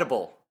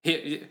 Incredible.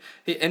 He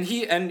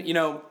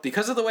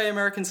because of the way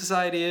American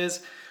society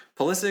is,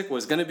 Pulisic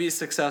was going to be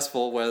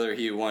successful whether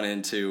he went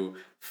into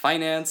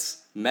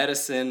finance,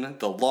 medicine,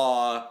 the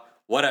law,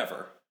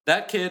 whatever.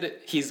 That kid,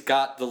 he's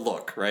got the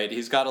look, right?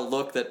 He's got a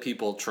look that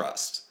people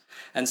trust.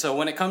 And so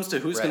when it comes to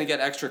who's Right. going to get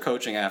extra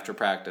coaching after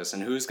practice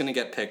and who's going to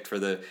get picked for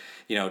the,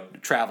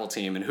 travel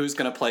team and who's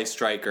going to play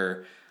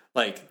striker,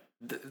 like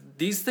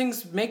these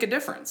things make a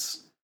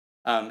difference.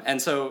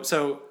 And so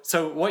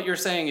what you're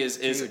saying is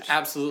Huge.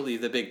 absolutely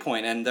the big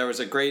point. And there was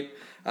a great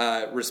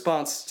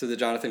response to the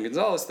Jonathan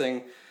Gonzalez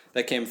thing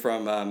that came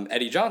from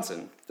Eddie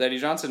Johnson. Eddie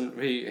Johnson,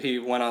 he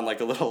went on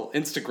like a little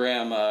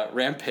Instagram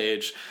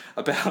rampage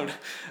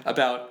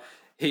about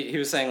he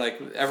was saying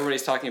like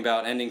everybody's talking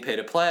about ending pay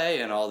to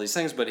play and all these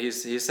things, but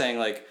he's saying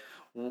like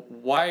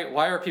why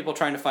are people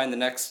trying to find the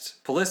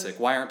next Pulisic?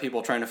 Why aren't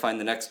people trying to find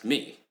the next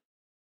me?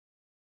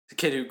 The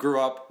kid who grew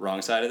up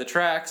wrong side of the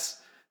tracks,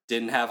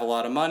 didn't have a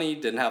lot of money,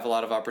 didn't have a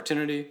lot of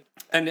opportunity.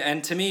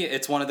 And to me,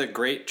 it's one of the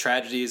great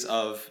tragedies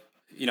of,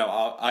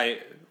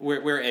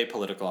 we're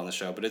apolitical on the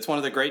show, but it's one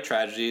of the great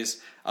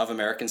tragedies of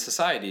American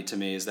society to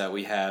me is that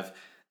we have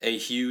a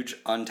huge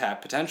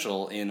untapped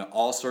potential in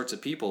all sorts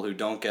of people who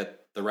don't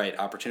get the right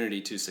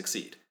opportunity to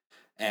succeed.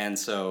 And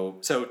so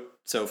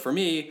for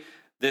me,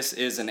 this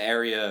is an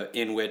area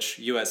in which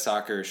U.S.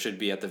 soccer should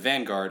be at the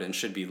vanguard and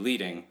should be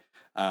leading.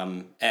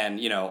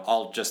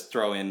 I'll just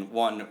throw in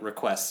one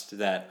request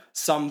that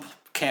some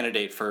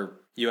candidate for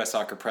U.S.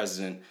 soccer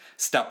president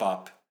step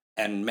up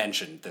and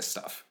mention this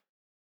stuff.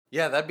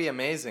 Yeah, that'd be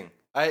amazing.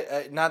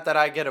 I not that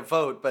I get a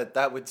vote, but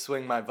that would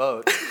swing my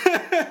vote.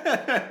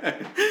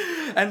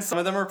 And some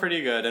of them are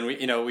pretty good, and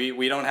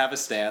we don't have a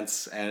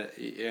stance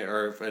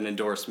or an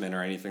endorsement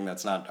or anything.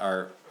 That's not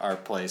our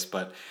place,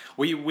 but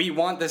we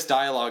want this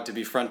dialogue to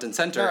be front and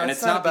center, No, and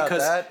it's not about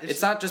because that.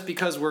 it's not just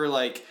because we're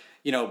like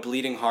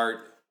bleeding heart,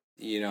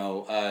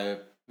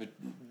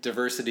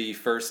 diversity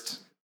first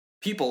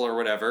people or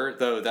whatever.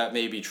 Though that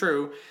may be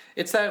true,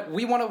 it's that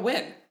we want to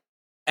win.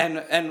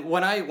 And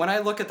when I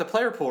look at the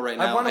player pool right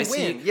now, I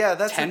see win. Yeah,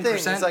 that's 10%, the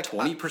thing. It's like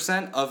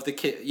 20% of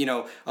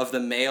the of the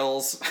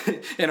males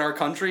in our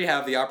country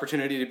have the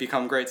opportunity to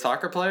become great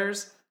soccer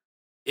players,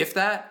 if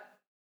that.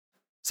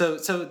 So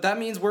that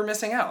means we're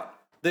missing out.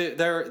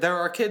 There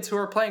are kids who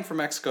are playing for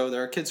Mexico.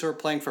 There are kids who are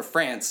playing for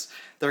France.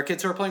 There are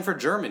kids who are playing for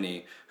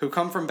Germany who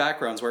come from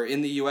backgrounds where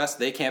in the U.S.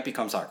 they can't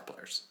become soccer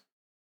players.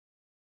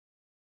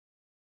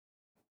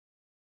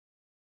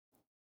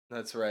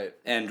 That's right.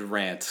 And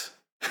rant.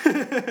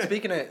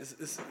 Speaking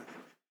of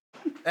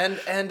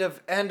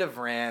end of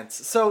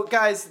rants. So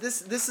guys,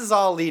 this is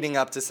all leading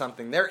up to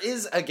something. There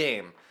is a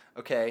game,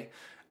 okay?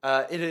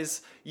 It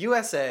is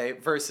USA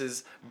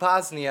versus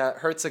Bosnia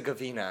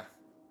Herzegovina,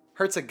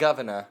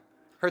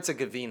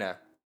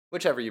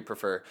 whichever you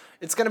prefer.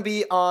 It's gonna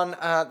be on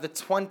the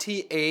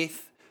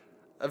 28th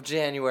of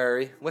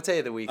January. What day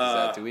of the week is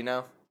that? Do we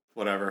know?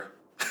 Whatever.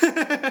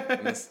 I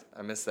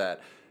missed that.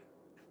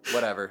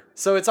 Whatever.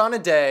 So it's on a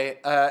day.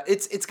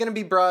 It's going to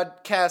be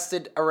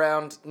broadcasted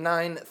around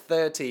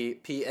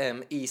 9:30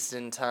 p.m.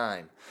 Eastern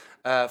Time.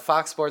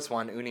 Fox Sports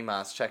 1,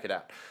 Unimas. Check it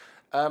out.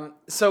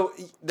 So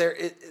there.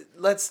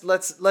 Let's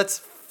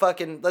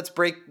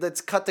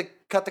cut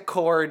the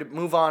cord.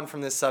 Move on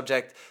from this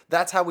subject.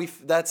 That's how we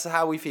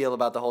feel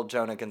about the whole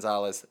Jonah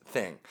Gonzalez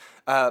thing.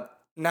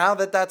 Now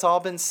that that's all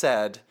been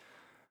said,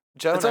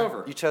 Jonah, It's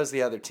over. you chose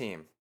the other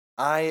team.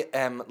 I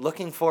am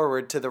looking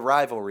forward to the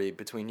rivalry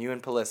between you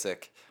and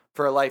Pulisic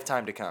for a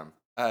lifetime to come.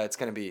 It's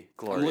going to be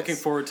glorious. I'm looking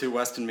forward to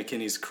Weston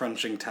McKennie's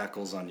crunching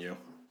tackles on you.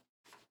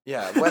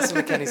 Yeah,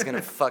 Weston McKennie's going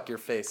to fuck your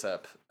face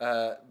up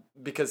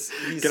because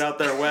he's... Get out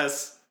there,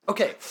 Wes.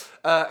 Okay,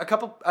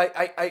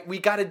 we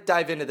got to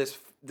dive into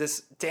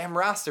this damn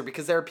roster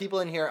because there are people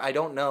in here I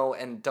don't know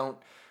and don't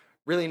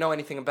really know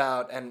anything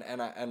about, and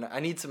I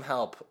need some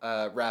help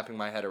wrapping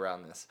my head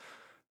around this.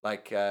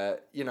 Like,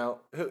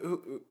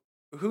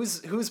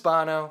 who's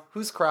Bono?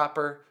 Who's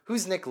Cropper?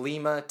 Who's Nick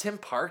Lima? Tim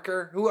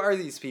Parker? Who are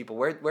these people?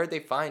 Where'd they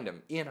find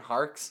them? Ian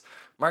Harkes?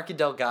 Marky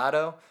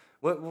Delgado?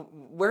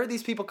 Where are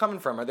these people coming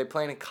from? Are they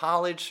playing in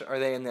college? Are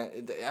they in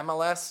the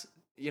MLS?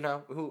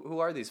 Who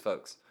are these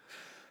folks?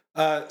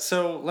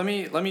 So let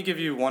me give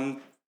you one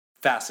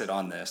facet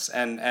on this,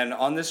 and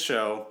on this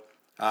show,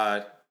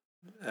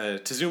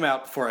 to zoom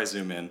out before I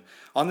zoom in.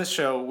 On this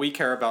show, we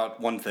care about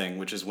one thing,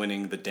 which is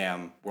winning the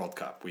damn World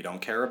Cup. We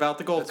don't care about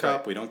the Gold Cup.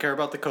 Right. We don't care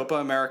about the Copa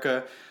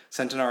America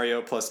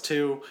Centenario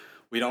 +2.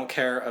 We don't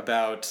care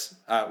about...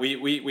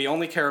 we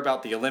only care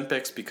about the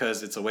Olympics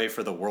because it's a way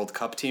for the World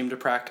Cup team to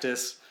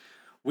practice.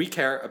 We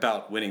care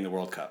about winning the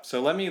World Cup. So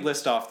let me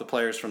list off the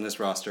players from this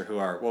roster who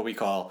are what we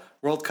call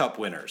World Cup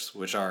winners,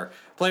 which are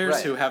players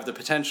Right. who have the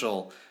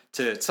potential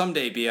to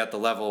someday be at the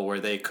level where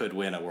they could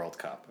win a World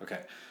Cup. Okay.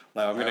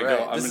 Now I'm gonna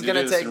go. I'm This is gonna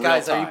gonna do this take, in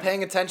guys. real Are you time.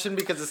 paying attention?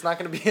 Because it's not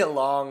gonna be a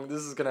long. This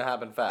is gonna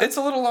happen fast. It's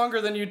a little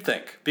longer than you'd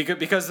think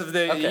because of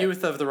the Okay.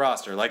 youth of the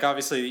roster. Like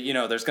obviously,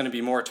 there's going to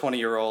be more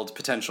 20-year-old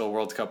potential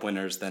World Cup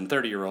winners than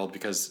 30-year-old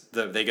because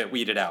they get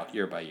weeded out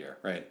year by year,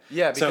 right?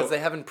 Yeah, because So- they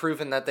haven't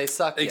proven that they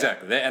suck yet.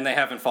 Exactly, they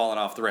haven't fallen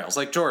off the rails.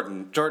 Like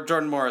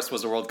Jordan Morris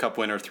was a World Cup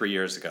winner 3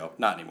 years ago,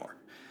 not anymore.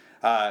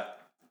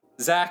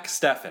 Zach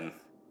Steffen,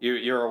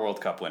 you're a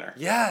World Cup winner.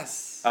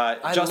 Yes.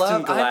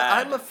 Justin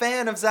Glad. I'm a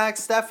fan of Zach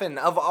Steffen.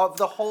 Of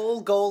the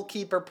whole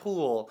goalkeeper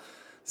pool,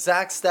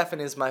 Zach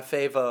Steffen is my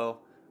favo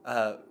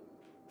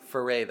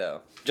foray,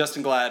 though.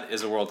 Justin Glad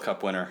is a World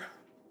Cup winner.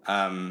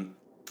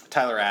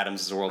 Tyler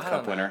Adams is a World I Cup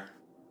don't know. winner.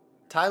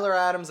 Tyler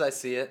Adams, I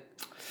see it.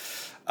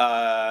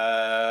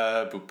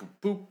 Boop, boop,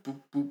 boop,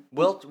 boop,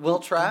 boop. Will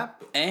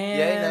Trapp? And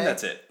Yay, nay?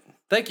 that's it.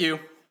 Thank you.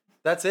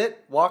 That's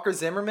it? Walker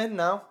Zimmerman?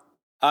 No?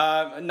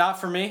 Not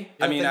for me.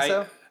 You don't think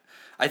so?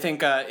 I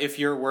think if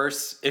you're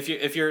worse,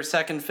 if you're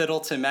second fiddle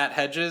to Matt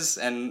Hedges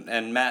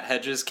and Matt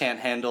Hedges can't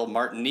handle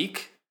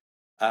Martinique,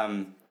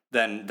 then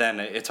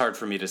it's hard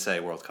for me to say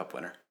World Cup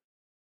winner.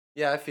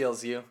 Yeah, I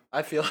feels you.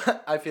 I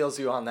feels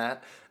you on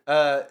that.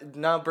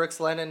 No, Brooks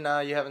Lennon, no,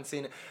 you haven't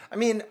seen it. I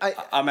mean,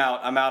 I'm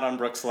out on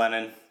Brooks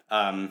Lennon.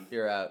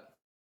 You're out.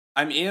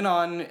 I'm in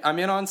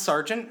on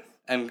Sargent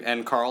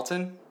and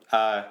Carlton.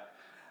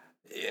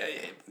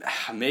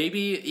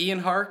 Maybe Ian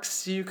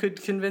Harkes you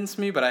could convince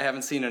me, but I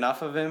haven't seen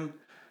enough of him.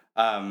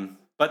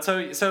 But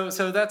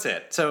so that's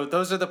it. So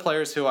those are the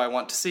players who I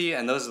want to see,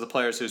 and those are the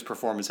players whose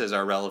performances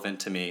are relevant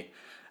to me.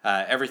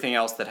 Everything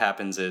else that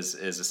happens is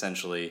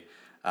essentially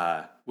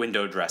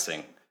window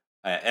dressing.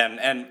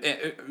 And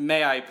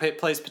may I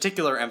place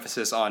particular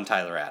emphasis on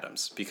Tyler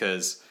Adams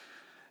because,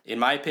 in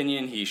my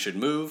opinion, he should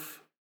move.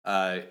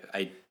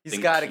 He's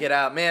got to get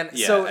out, man.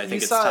 Yeah, so I think you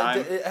it's saw.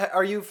 time.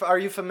 Are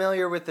you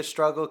familiar with the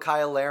struggle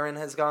Kyle Larin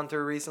has gone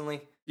through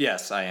recently?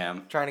 Yes, I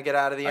am. Trying to get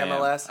out of the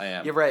MLS. I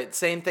am. You're right.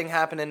 Same thing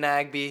happened in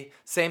Nagby.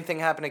 Same thing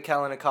happened to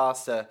Kellen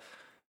Acosta.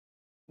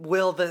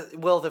 Will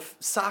the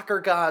soccer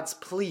gods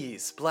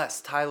please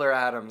bless Tyler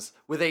Adams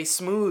with a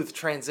smooth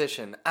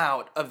transition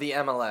out of the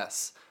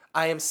MLS?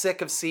 I am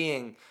sick of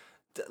seeing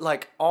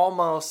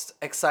almost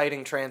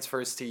exciting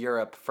transfers to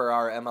Europe for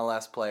our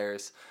MLS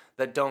players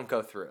that don't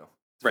go through.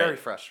 It's very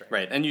frustrating.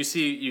 Right, and you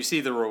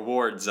see the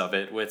rewards of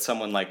it with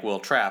someone like Will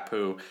Trapp,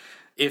 who,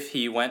 if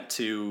he went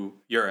to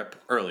Europe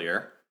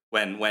earlier,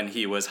 when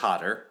he was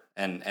hotter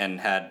and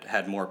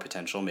had more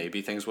potential,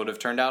 maybe things would have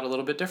turned out a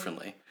little bit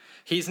differently.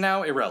 He's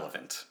now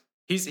irrelevant.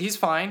 He's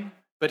fine,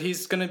 but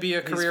he's going to be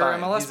a career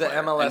MLS He's player.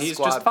 an MLS and he's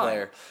squad just fine.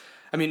 player.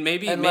 I mean,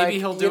 maybe And,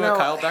 he'll do you a know-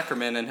 Kyle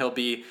Beckerman and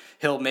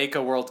he'll make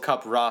a World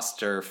Cup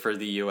roster for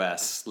the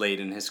U.S. late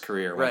in his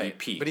career when he Right,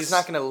 peaks. but he's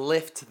not going to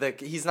lift the.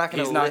 He's not going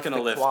He's to not lift going to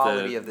the lift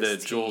quality the of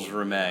this Jules team.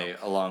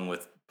 Rimet along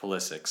with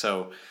Pulisic.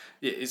 So,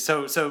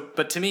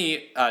 but to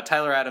me,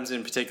 Tyler Adams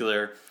in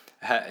particular,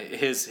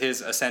 his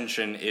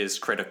ascension is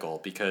critical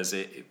because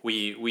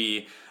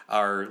we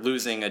are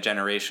losing a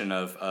generation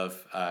of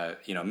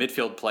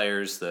midfield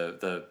players,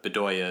 the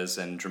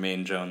Bedoyas and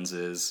Jermaine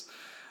Joneses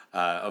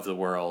of the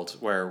world,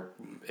 where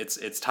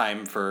it's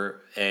time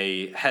for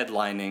a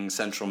headlining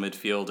central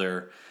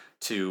midfielder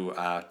to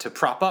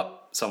prop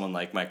up someone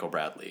like Michael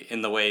Bradley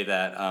in the way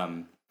that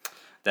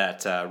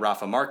that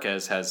Rafa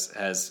Marquez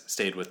has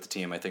stayed with the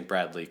team. I think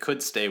Bradley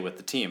could stay with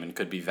the team and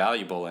could be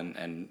valuable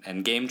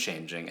and game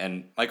changing.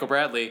 And Michael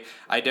Bradley,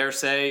 I dare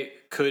say,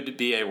 could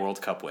be a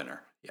World Cup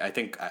winner. I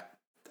think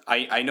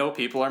I know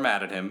people are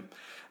mad at him,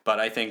 but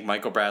I think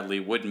Michael Bradley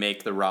would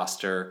make the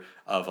roster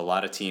of a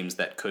lot of teams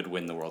that could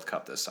win the World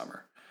Cup this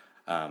summer.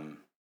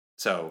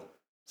 So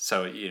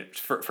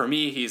for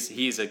me,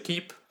 he's a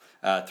keep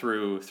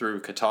through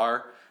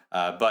Qatar,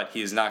 but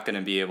he's not going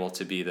to be able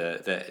to be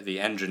the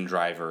engine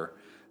driver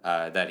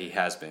that he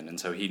has been, and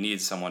so he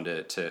needs someone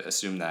to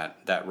assume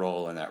that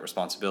role and that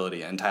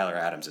responsibility. And Tyler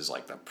Adams is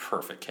like the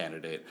perfect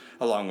candidate,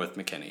 along with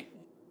McKinney.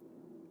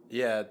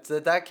 Yeah,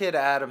 that kid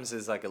Adams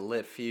is like a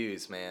lit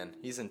fuse, man.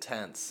 He's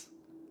intense.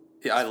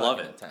 Yeah, I love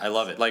it. Intense. I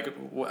love it. Like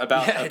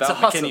about it's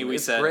McKinney, awesome. we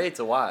it's said great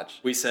to watch.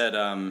 We said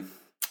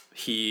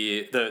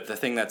the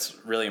thing that's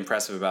really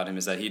impressive about him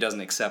is that he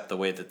doesn't accept the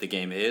way that the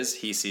game is.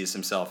 He sees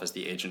himself as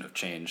the agent of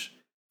change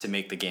to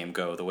make the game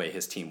go the way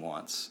his team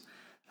wants,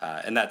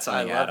 and that's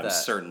something Adams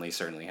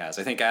certainly has.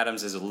 I think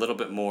Adams is a little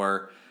bit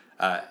more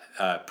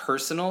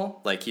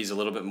personal. Like he's a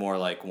little bit more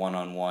like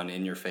one-on-one,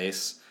 in your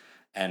face.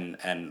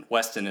 And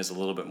Weston is a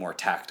little bit more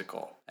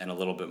tactical and a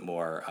little bit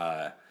more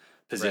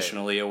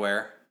positionally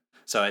aware.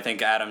 So I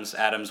think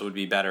Adams would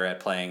be better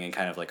at playing in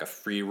kind of like a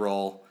free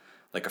role,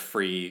 like a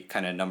free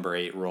kind of number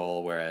 8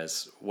 role,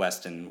 whereas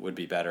Weston would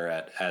be better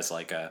at as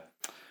like a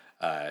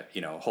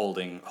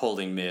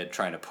holding mid,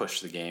 trying to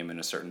push the game in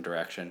a certain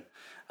direction.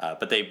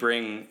 But they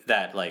bring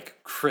that like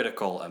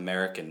critical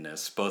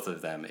Americanness, both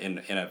of them, in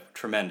a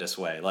tremendous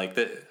way. Like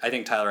I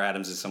think Tyler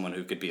Adams is someone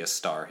who could be a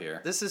star here.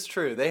 This is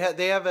true.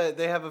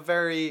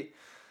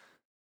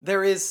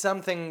 There is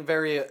something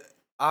very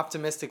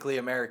optimistically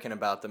American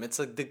about them. It's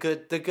like the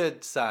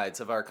good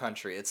sides of our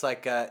country. It's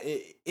like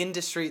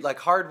industry, like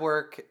hard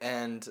work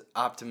and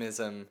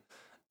optimism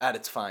at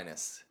its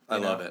finest. I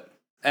love it,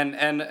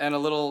 and a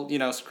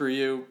little screw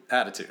you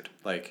attitude,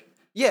 like.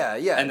 Yeah,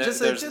 and just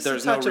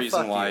there's no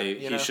reason why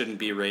he shouldn't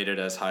be rated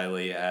as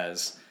highly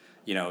as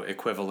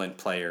equivalent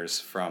players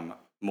from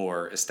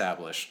more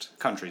established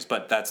countries.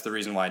 But that's the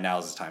reason why now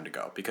is the time to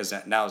go, because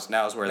now's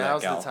where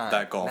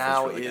that golf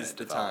now is really is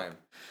the develop.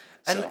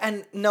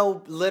 time.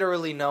 And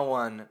literally no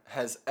one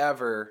has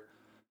ever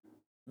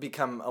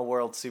become a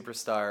world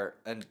superstar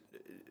and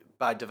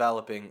by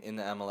developing in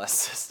the MLS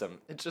system.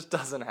 It just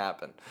doesn't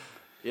happen.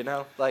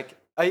 Like.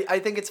 I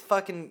think it's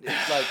fucking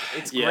like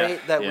it's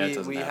great that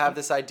we have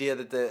this idea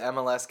that the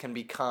MLS can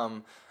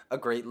become a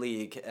great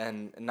league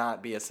and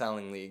not be a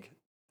selling league.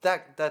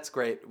 That's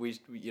great. We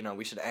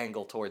should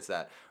angle towards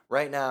that.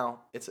 Right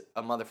now, it's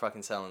a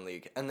motherfucking selling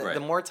league, and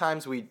the more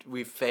times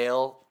we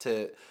fail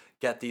to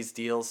get these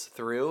deals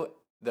through,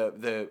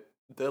 the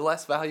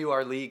less value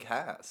our league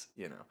has.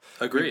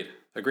 Agreed.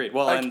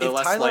 Well, like, and the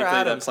less likely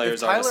that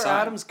players are to sign.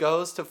 Tyler Adams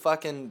goes to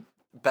fucking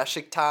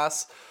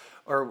Besiktas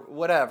or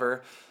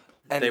whatever.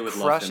 And they would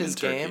crush love him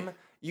his in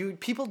game.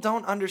 People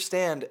don't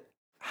understand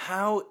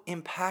how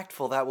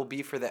impactful that will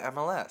be for the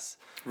MLS.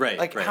 Right.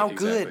 Like how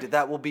good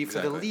that will be for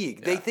the league.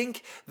 Yeah. They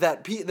think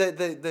that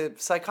the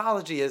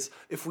psychology is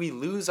if we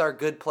lose our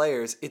good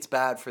players, it's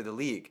bad for the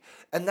league.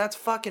 And that's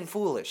fucking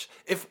foolish.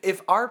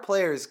 If our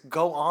players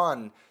go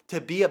on to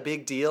be a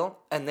big deal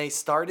and they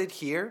started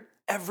here,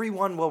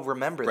 everyone will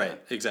remember them.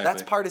 Exactly.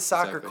 That's part of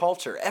soccer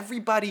culture.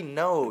 Everybody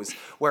knows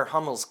where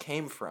Hummels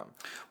came from.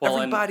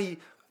 Everybody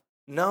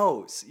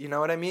knows, you know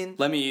what I mean?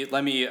 Let me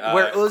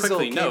where Ozil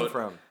quickly came note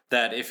from.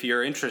 That if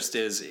your interest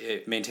is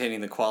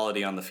maintaining the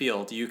quality on the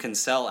field, you can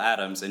sell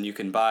Adams and you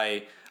can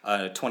buy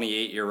a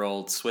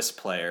 28-year-old Swiss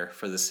player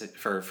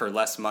for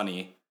less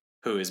money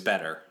who is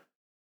better.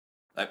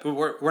 Like,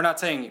 we're not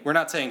saying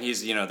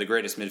he's the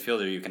greatest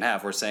midfielder you can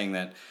have. We're saying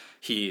that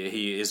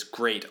he is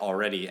great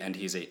already and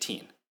he's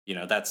 18.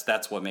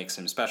 That's what makes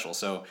him special.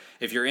 So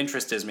if your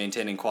interest is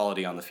maintaining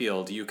quality on the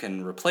field, you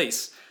can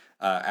replace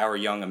our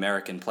young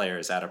American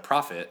players at a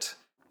profit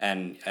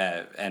and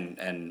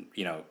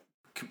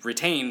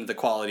retain the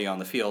quality on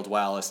the field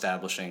while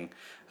establishing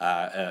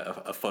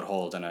a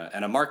foothold and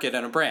a market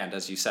and a brand,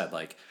 as you said.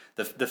 Like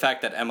the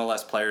fact that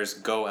MLS players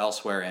go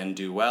elsewhere and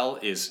do well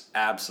is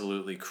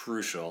absolutely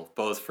crucial,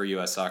 both for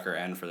U.S. soccer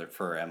and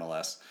for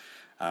MLS.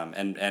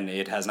 And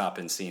it has not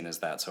been seen as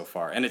that so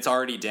far, and it's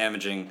already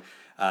damaging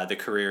the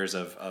careers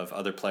of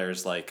other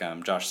players like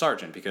Josh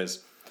Sargent,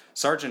 because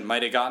Sargent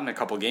might have gotten a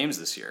couple games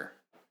this year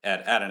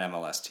at an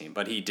MLS team,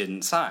 but he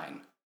didn't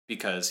sign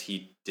because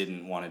he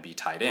didn't want to be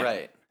tied in.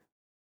 Right.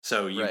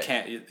 So you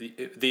can't.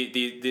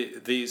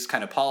 These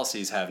kind of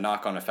policies have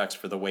knock-on effects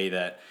for the way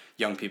that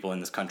young people in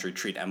this country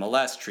treat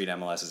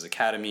MLS as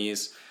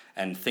academies,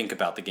 and think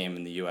about the game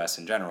in the U.S.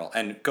 in general.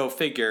 And go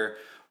figure,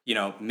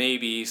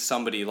 maybe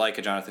somebody like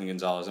a Jonathan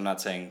Gonzalez. I'm not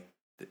saying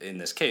in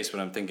this case, but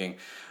I'm thinking,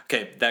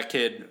 okay, that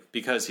kid,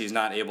 because he's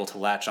not able to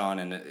latch on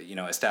and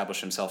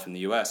establish himself in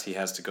the U.S., he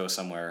has to go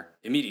somewhere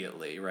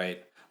immediately,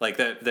 right? Like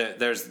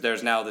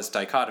there's now this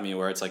dichotomy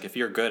where it's like if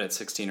you're good at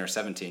 16 or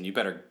 17, you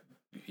better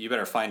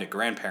find a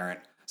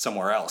grandparent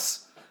somewhere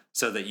else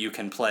so that you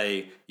can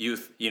play you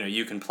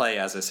can play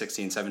as a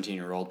 16,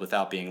 17-year-old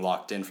without being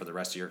locked in for the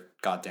rest of your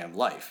goddamn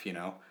life,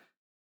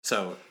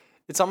 So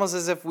It's almost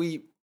as if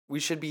we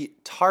should be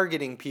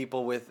targeting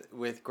people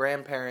with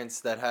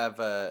grandparents that have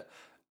a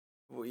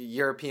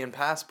European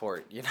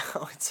passport.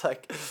 It's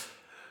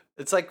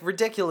like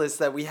ridiculous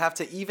that we have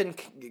to even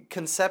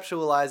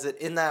conceptualize it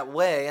in that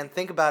way and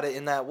think about it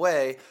in that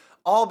way.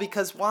 All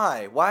because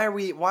why? Why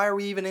are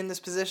we even in this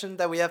position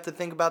that we have to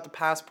think about the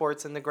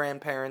passports and the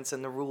grandparents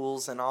and the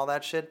rules and all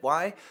that shit?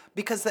 Why?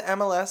 Because the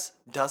MLS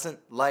doesn't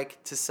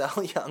like to sell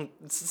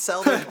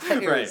their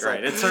players.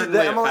 Right. It's certainly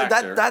a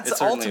factor. That's It's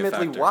certainly a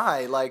ultimately factor.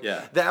 why.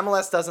 The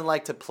MLS doesn't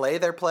like to play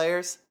their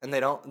players, and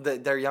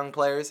their young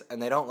players, and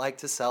they don't like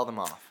to sell them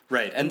off.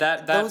 Right, and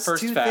that those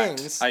first two fact,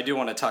 things- I do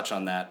want to touch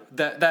on that.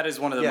 That is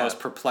one of the Yeah. most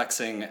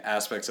perplexing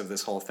aspects of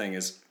this whole thing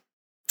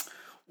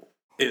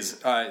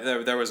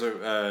there was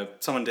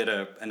someone did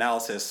a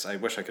analysis. I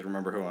wish I could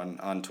remember who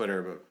on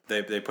Twitter,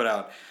 but they put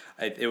out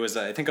it was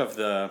I think of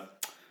the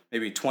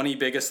maybe 20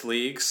 biggest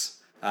leagues,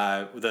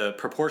 the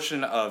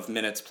proportion of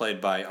minutes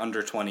played by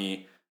under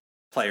 20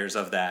 players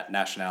of that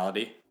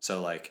nationality.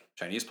 So like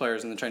Chinese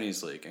players in the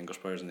Chinese league, English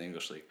players in the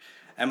English league.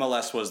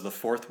 MLS was the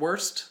 4th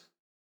worst.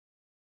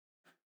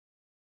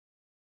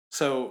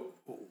 So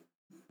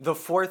The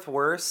 4th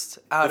worst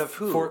out of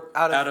who?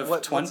 Out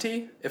of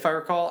 20, if I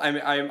recall. I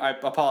mean, I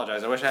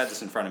apologize. I wish I had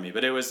this in front of me,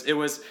 but it was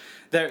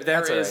there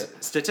That's all is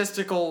right.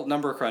 statistical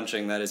number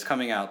crunching that is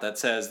coming out that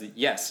says that,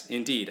 yes,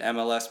 indeed,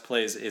 MLS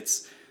plays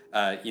its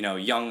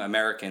young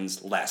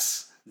Americans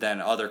less than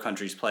other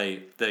countries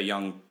play the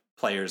young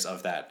players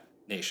of that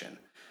nation.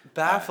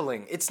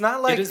 Baffling. It's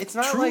not like is it's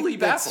not truly like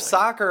the baffling.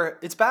 soccer.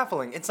 It's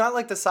baffling. It's not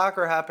like the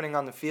soccer happening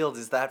on the field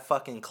is that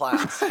fucking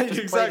class.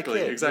 Just play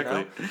the Exactly. kid, you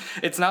know?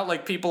 It's not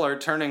like people are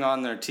turning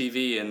on their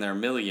TV in their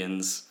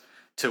millions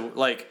to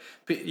the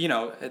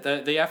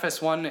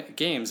FS1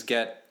 games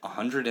get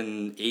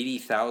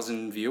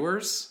 180,000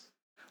 viewers.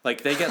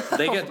 Like they get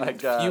my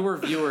God. fewer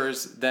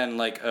viewers than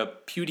like a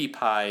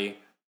PewDiePie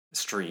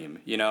stream,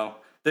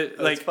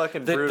 That's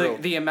fucking brutal.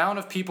 The amount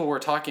of people we're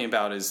talking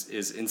about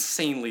is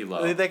insanely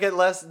low. They get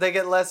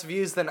less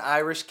views than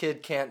Irish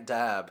Kid Can't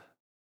Dab.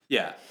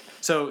 Yeah.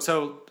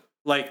 So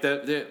like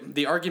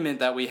the argument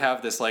that we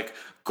have this like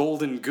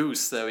golden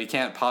goose that we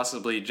can't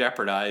possibly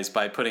jeopardize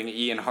by putting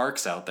Ian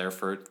Harkes out there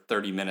for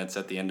 30 minutes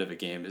at the end of a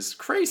game is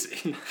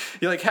crazy.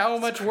 You're like, how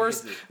much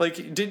worse?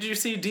 Like, did you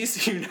see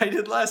DC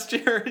United last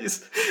year?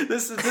 This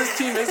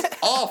team is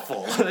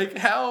awful. Like,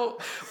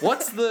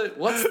 what's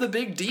the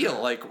big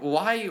deal? Like,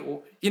 why?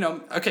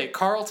 Okay,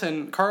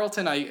 Carlton.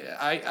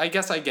 I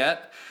guess I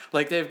get.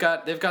 Like they've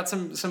got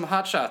some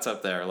hot shots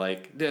up there.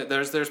 Like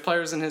there's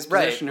players in his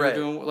position who are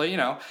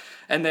doing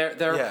and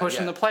they're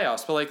pushing the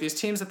playoffs. But like these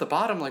teams at the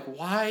bottom, like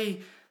why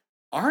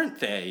aren't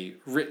they?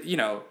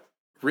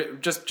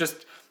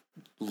 Just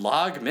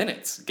log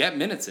minutes, get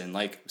minutes in.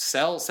 Like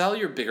sell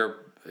your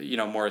bigger,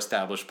 more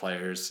established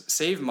players,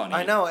 save money.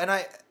 I know, and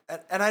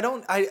I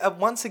don't.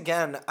 Once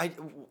again,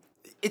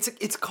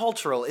 it's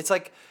cultural. It's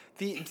like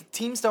the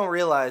teams don't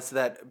realize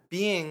that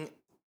being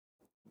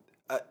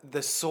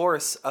the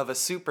source of a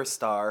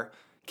superstar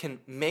can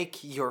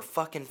make your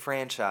fucking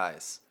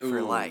franchise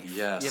for life.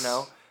 Yes.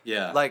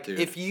 Yeah. Like dude.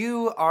 if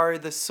you are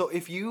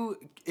if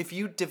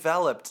you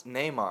developed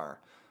Neymar,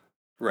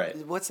 right?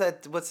 What's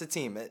the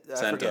team? I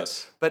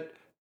Santos. forget. But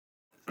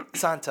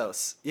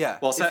Santos. Yeah.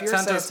 Well, If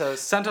you're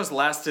Santos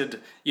lasted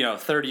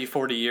 30,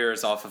 40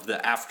 years off of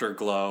the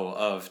afterglow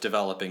of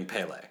developing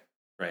Pele,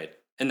 right?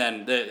 And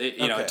then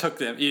it took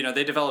them.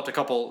 They developed a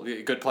couple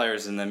good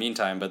players in the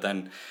meantime, but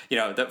then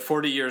that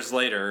 40 years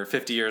later,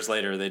 50 years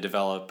later, they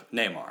develop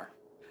Neymar,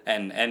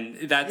 and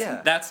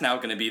that's now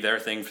going to be their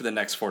thing for the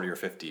next 40 or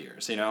 50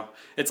 years.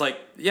 It's like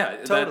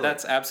Totally.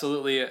 that's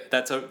absolutely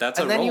that's a and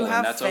then role, you have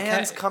and that's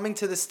fans okay. coming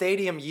to the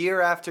stadium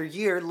year after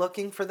year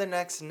looking for the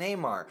next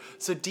Neymar.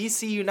 So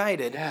DC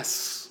United,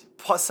 Yes.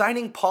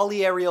 signing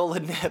Paulie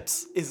Areola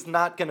Nips is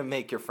not going to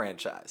make your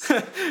franchise.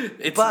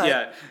 It's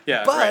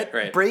But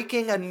right.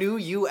 breaking a new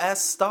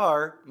U.S.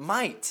 star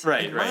might.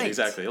 Right, It right, might.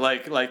 exactly.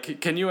 Like,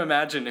 can you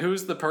imagine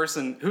who's the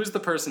person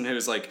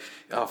who's like,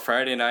 oh,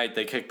 Friday night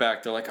they kick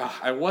back, they're like, oh,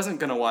 I wasn't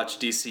gonna watch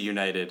DC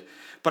United,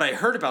 but I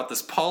heard about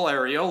this Paul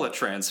Areola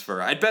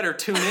transfer. I'd better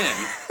tune in.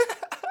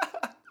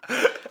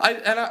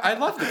 I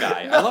love the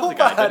guy. I love the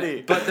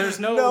guy, but there's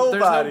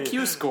no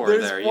Q score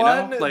there.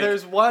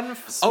 There's one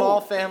small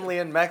family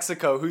in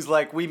Mexico who's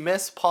like, we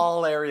miss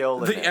Paul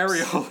Areola. The Nips.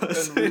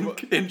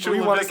 Areolas in Chula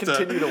we want to Vista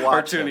continue to are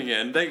watch tuning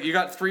in. You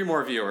got 3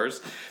 more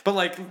viewers, but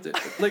like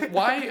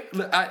why?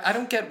 I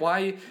don't get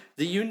why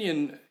the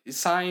Union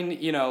sign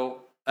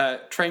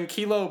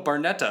Tranquilo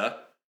Barnetta.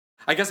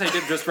 I guess I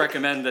did just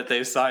recommend that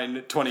they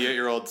sign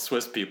 28-year-old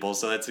Swiss people,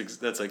 so that's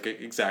like an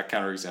exact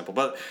counterexample.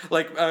 But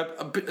like,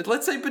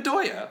 let's say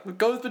Bedoya.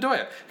 Go with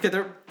Bedoya. Okay,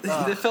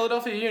 the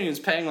Philadelphia Union's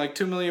paying like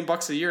 $2 million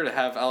a year to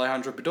have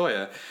Alejandro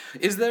Bedoya.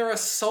 Is there a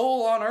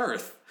soul on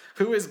earth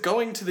who is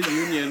going to the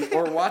Union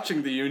or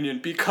watching the Union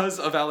because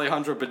of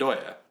Alejandro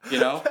Bedoya? You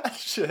know? That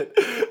shit.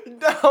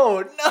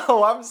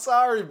 No, I'm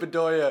sorry,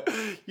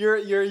 Bedoya.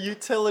 You're a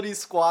utility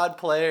squad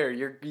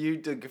player.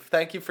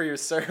 Thank you for your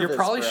service. You're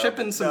probably bro,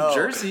 shipping but some no.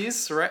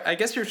 jerseys, right? I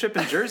guess you're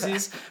shipping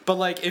jerseys, but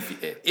like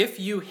if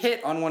you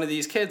hit on one of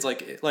these kids,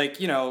 like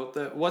you know,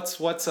 what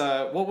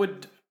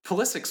would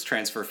Pulisic's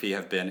transfer fee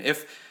have been?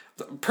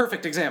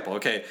 Perfect example.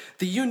 Okay,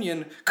 the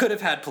Union could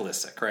have had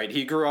Pulisic, right?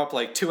 He grew up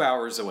like 2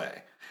 hours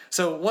away.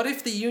 So what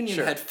if the Union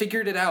Sure. had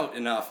figured it out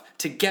enough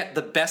to get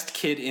the best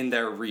kid in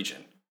their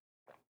region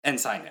and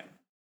sign him?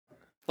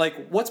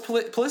 Like, what's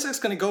Pulisic's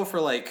going to go for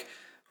like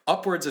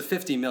upwards of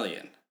 50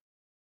 million?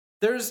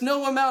 There's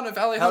no amount of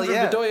Alejandro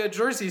yeah. Bedoya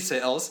jersey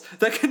sales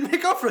that can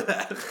make up for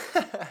that.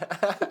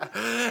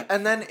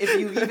 And then if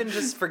you even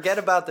just forget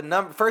about the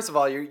number, first of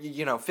all,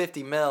 you know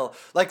 50 mil.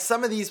 Like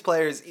some of these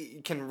players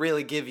can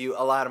really give you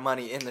a lot of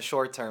money in the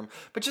short term,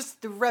 but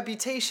just the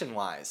reputation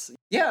wise,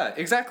 Yeah,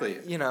 exactly.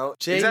 you know,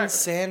 Jadon Exactly.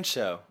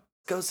 Sancho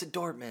goes to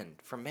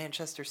Dortmund from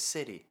Manchester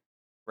City,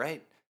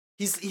 right?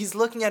 He's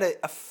looking at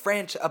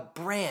a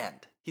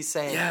brand. He's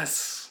saying,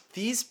 Yes.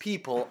 these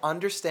people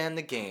understand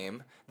the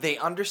game. They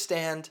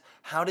understand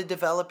how to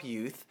develop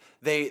youth.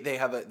 They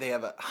have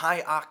a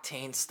high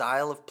octane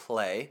style of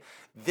play.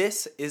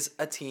 This is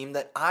a team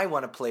that I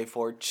want to play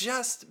for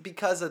just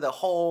because of the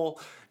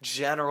whole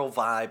general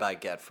vibe I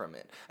get from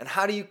it. And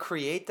how do you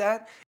create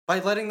that? By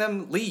letting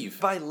them leave.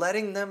 By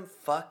letting them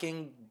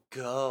fucking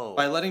go.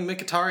 By letting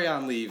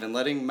Mkhitaryan leave and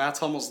letting Mats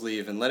Hummels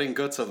leave and letting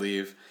Götze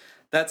leave.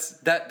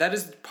 That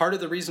is part of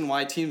the reason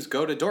why teams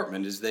go to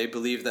Dortmund, is they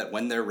believe that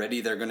when they're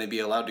ready, they're going to be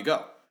allowed to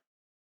go.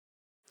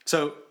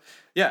 So,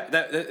 yeah,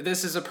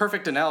 this is a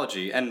perfect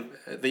analogy, and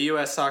the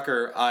U.S.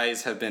 soccer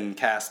eyes have been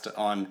cast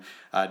on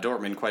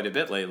Dortmund quite a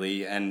bit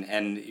lately,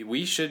 and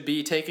we should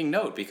be taking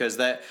note, because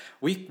that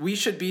we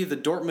should be the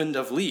Dortmund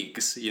of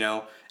leagues. You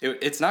know,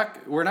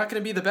 we're not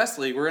going to be the best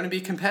league. We're going to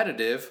be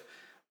competitive.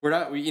 We're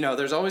not, you know,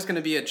 there's always going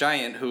to be a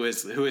giant who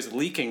is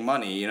leaking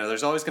money. You know,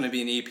 there's always going to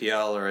be an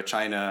EPL or a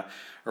China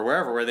or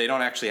wherever where they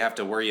don't actually have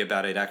to worry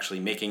about it actually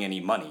making any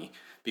money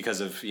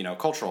because of, you know,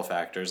 cultural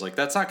factors. Like,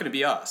 that's not going to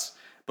be us.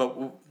 But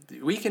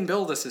we can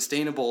build a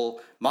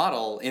sustainable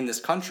model in this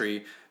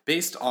country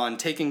based on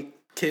taking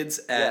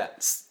kids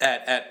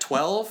at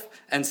 12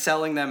 and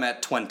selling them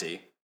at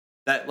 20.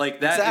 That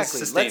exactly. is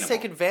sustainable. Let's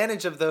take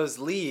advantage of those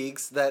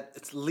leagues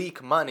that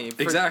leak money.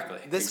 Exactly.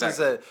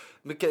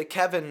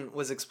 Kevin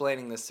was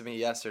explaining this to me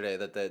yesterday,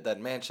 that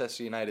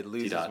Manchester United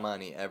loses T-Dot.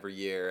 money every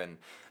year,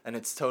 and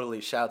it's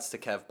totally shouts to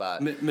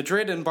Kevbot.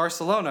 Madrid and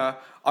Barcelona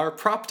are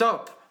propped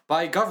up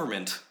by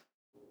government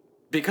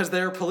because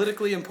they're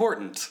politically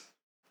important.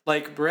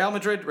 Like Real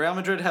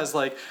Madrid has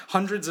like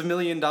hundreds of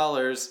millions of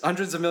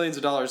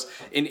dollars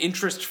in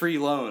interest-free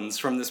loans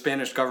from the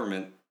Spanish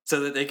government so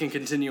that they can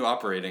continue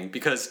operating,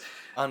 because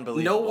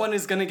no one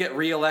is going to get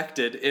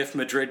reelected if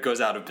Madrid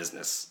goes out of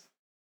business.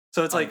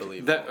 So it's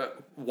like that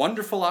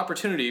wonderful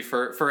opportunity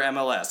for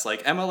MLS.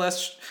 Like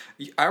MLS,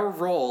 our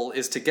role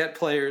is to get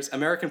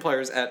American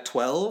players at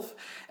 12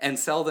 and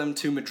sell them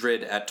to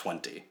Madrid at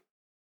 20.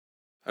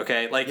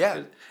 Okay, like,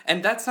 yeah.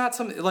 And that's not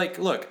something like.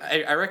 Look,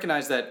 I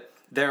recognize that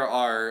there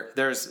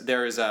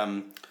is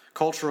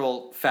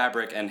cultural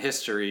fabric and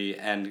history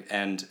and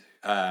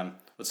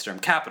what's the term,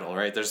 capital,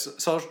 right? There's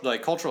social,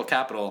 like, cultural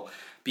capital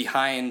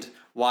behind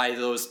why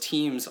those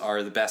teams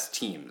are the best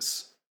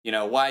teams. You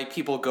know, why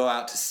people go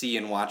out to see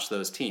and watch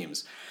those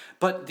teams.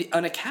 But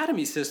an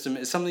academy system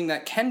is something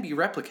that can be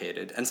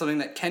replicated and something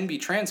that can be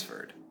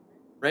transferred,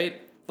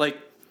 right? Like,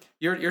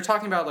 you're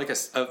talking about like a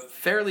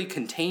fairly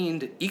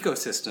contained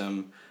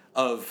ecosystem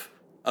of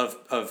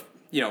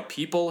you know,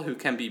 people who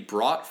can be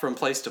brought from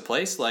place to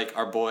place, like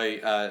our boy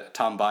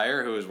Tom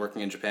Byer, who was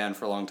working in Japan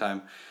for a long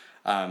time,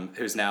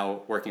 who's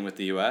now working with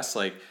the U.S.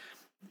 Like,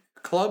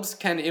 clubs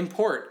can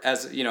import,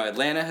 as you know,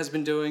 Atlanta has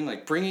been doing,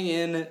 like bringing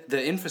in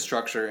the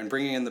infrastructure and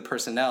bringing in the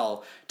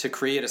personnel to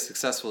create a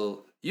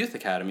successful youth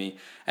academy.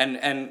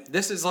 And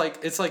this is like,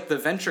 it's like the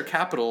venture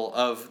capital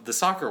of the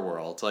soccer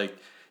world. Like,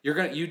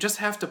 you just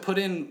have to put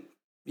in,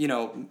 you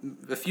know,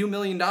 a few $1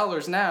 million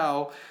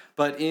now,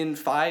 but in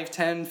 5,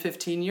 10,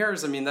 15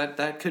 years, I mean,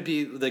 that could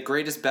be the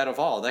greatest bet of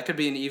all. That could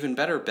be an even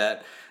better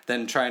bet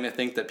than trying to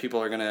think that people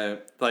are going to,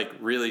 like,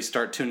 really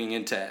start tuning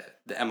into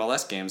the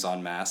MLS games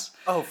en masse.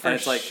 Oh, for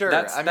sure.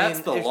 That's I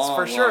mean, the it's long,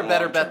 for sure long, a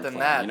better long-term bet than plan,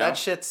 that. you know? That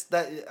shit's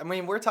I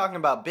mean, we're talking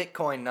about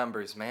Bitcoin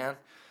numbers, man.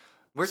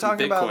 We're Some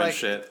talking Bitcoin about like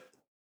shit.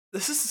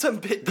 This is some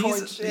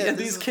Bitcoin shit. Yeah,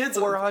 these kids,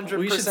 400%.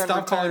 we should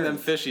stop calling them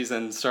fishies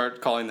and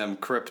start calling them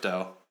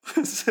crypto.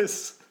 This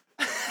is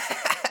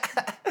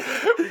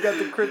we got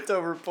the crypto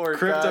report.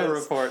 Crypto guys.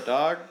 report,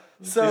 dog.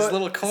 So these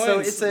little coins, so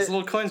it's these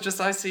little coins just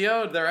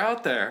ICO'd. They're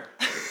out there.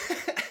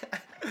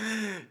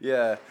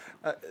 Yeah,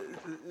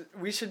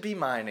 we should be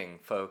mining,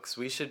 folks.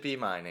 We should be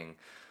mining.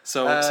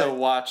 So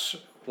watch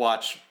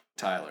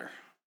Tyler.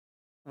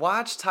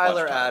 Watch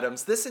Tyler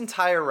Adams. This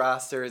entire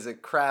roster is a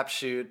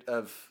crapshoot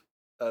of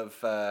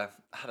I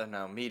don't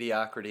know,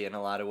 mediocrity in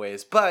a lot of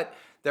ways. But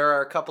there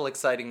are a couple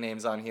exciting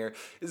names on here.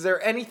 Is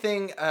there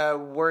anything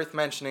worth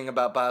mentioning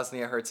about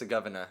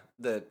Bosnia-Herzegovina,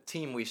 the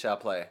team we shall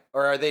play?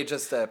 Or are they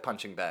just a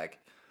punching bag?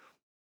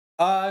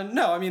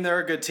 No, I mean they're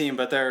a good team,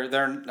 but they're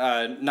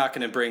not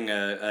going to bring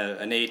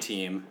an A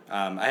team.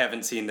 I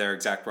haven't seen their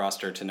exact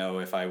roster to know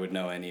if I would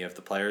know any of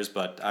the players,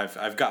 but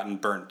I've gotten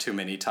burnt too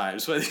many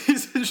times by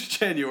these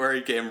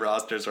January game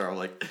rosters where I'm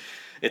like,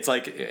 it's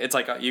like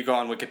you go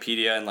on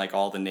Wikipedia and like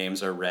all the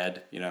names are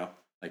red, you know,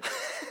 like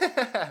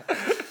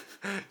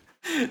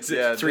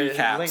Yeah, 3 links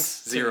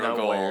caps, to 0 nowhere.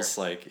 goals.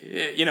 Like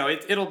you know,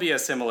 it'll be a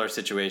similar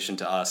situation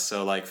to us.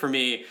 So like for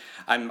me,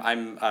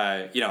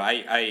 I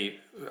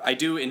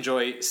do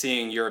enjoy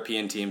seeing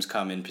European teams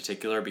come in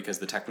particular because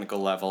the technical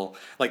level,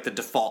 like the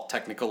default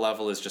technical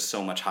level, is just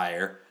so much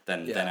higher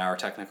than our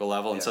technical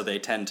level, and so they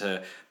tend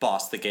to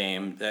boss the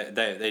game.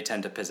 They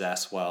tend to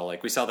possess well.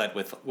 Like we saw that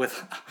with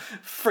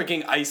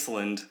freaking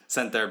Iceland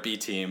sent their B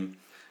team.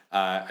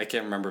 I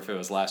can't remember if it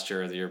was last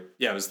year or the year.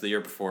 Yeah, it was the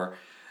year before.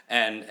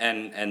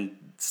 And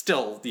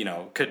still, you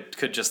know,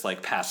 could just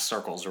like pass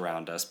circles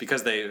around us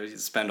because they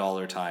spend all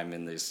their time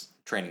in these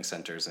training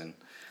centers in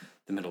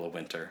the middle of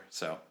winter.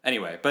 So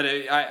anyway, but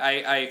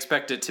I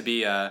expect it to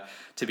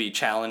be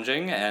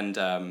challenging,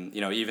 and you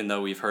know, even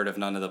though we've heard of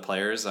none of the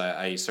players,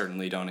 I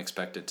certainly don't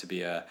expect it to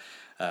be a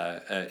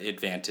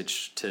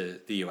advantage to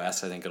the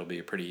U.S. I think it'll be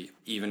a pretty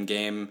even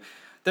game.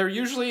 They're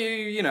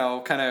usually, you know,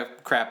 kind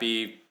of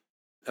crappy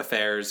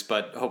affairs,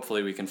 but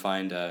hopefully we can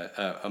find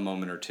a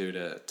moment or two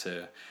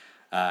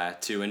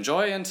to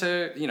enjoy and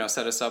to, you know,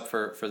 set us up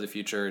for the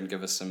future and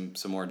give us some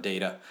more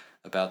data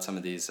about some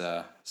of these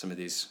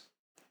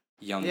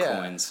young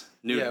coins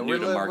new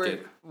to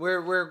market.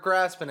 We're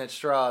grasping at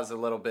straws a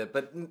little bit,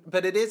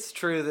 but it is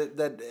true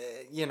that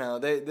you know,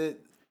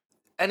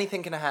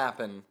 anything can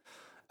happen.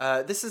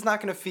 This is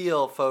not going to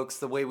feel, folks,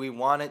 the way we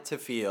want it to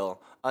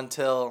feel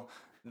until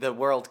the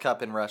World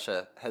Cup in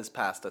Russia has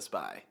passed us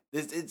by.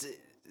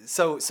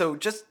 So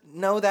just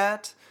know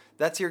that.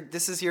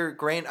 This is your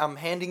grain. I'm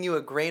handing you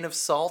a grain of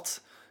salt.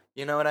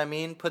 You know what I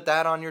mean? Put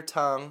that on your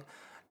tongue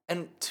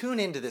and tune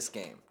into this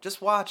game.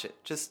 Just watch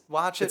it. Just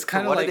watch it It's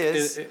kind for of what like it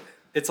is.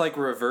 It's like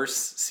reverse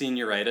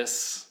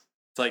senioritis.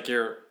 It's like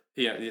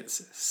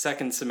it's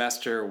second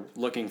semester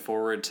looking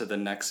forward to the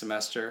next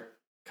semester,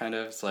 kind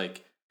of. It's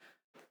like,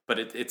 but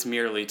it's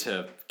merely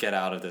to get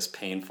out of this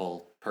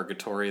painful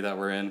purgatory that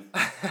we're in.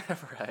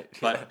 Right.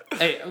 But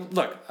hey,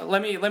 look,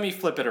 let me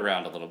flip it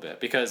around a little bit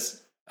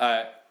because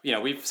you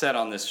know, we've said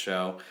on this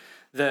show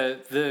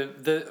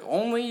the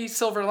only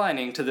silver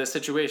lining to this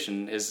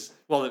situation is,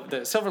 well,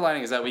 the silver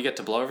lining is that we get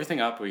to blow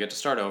everything up, we get to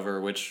start over,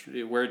 which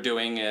we're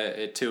doing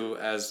it to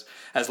as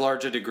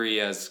large a degree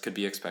as could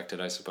be expected,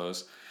 I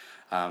suppose.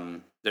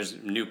 There's a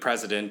new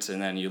president,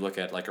 and then you look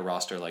at like a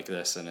roster like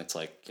this, and it's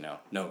like, you know,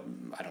 no,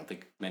 I don't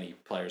think many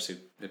players who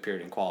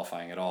appeared in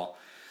qualifying at all.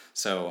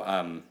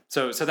 So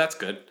so that's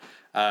good.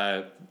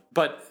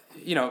 But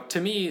you know,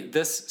 to me,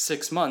 this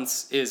 6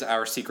 months is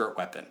our secret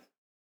weapon.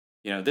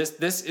 You know,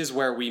 this is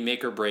where we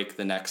make or break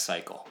the next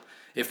cycle.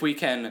 If we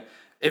can,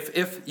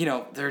 if you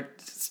know, they're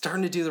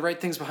starting to do the right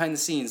things behind the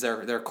scenes,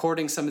 they're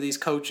courting some of these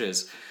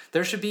coaches.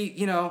 There should be,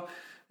 you know,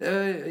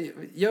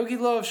 Yogi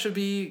Löw should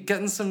be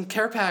getting some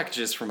care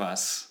packages from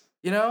us.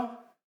 You know,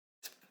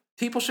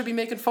 people should be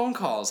making phone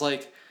calls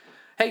like,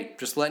 "Hey,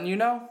 just letting you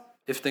know,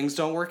 if things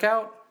don't work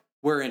out,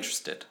 we're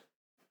interested."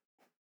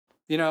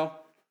 You know.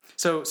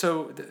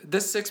 So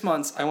this 6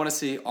 months, I want to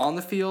see on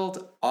the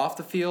field, off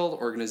the field,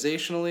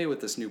 organizationally, with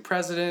this new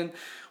president,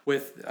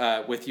 with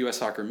U.S.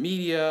 soccer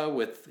media,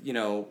 with, you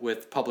know,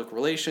 with public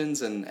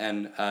relations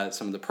and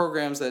some of the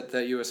programs that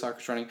U.S.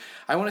 soccer's running.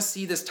 I want to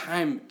see this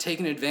time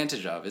taken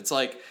advantage of. It's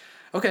like,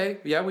 okay,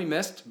 yeah, we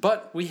missed,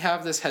 but we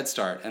have this head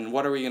start, and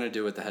what are we going to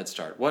do with the head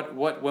start? What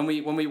when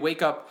we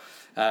wake up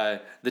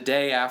the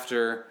day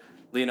after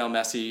Lionel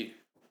Messi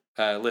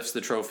lifts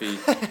the trophy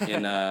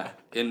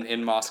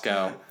in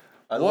Moscow?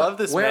 I love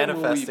this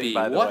manifesting, will we be?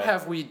 by the What way.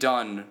 have we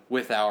done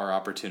with our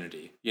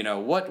opportunity? You know,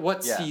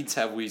 what seeds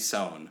have we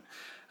sown?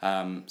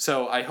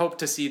 So I hope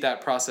to see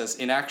that process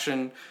in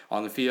action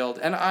on the field,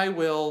 and I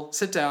will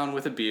sit down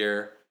with a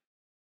beer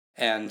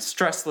and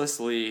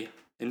stresslessly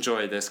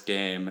enjoy this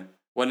game.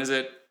 When is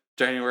it?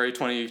 January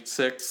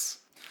 26th?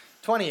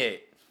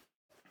 28.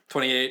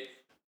 28?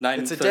 9:30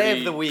 It's a day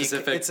of the week.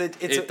 Pacific,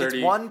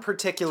 It's one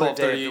particular day of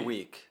 12:30. the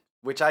week,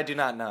 which I do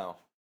not know,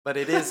 but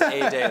it is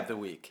a day of the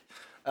week.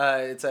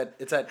 It's at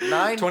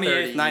 9:30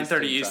 28th,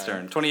 9:30 Eastern.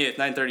 Eastern. 28th,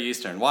 9:30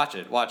 Eastern. Watch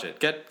it.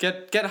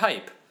 Get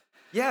hype.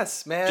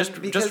 Yes, man.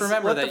 Just because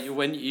remember what that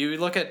when you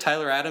look at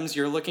Tyler Adams,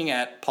 you're looking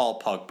at Paul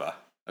Pogba.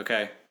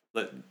 Okay,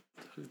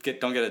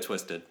 don't get it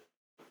twisted.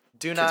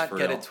 do not for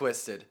get real. it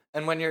twisted.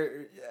 And when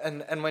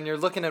you're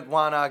looking at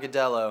Juan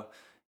Agudelo,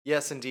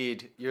 yes,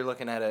 indeed, you're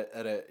looking at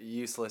a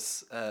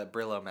useless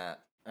Brillo mat.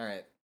 All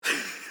right.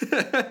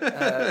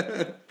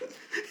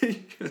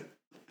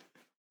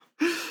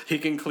 He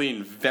can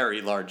clean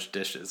very large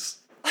dishes.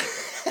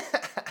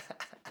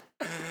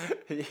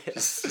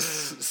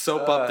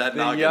 Soap up that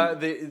noggin.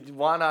 The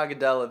Juan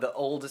Agudelo, the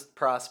oldest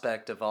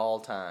prospect of all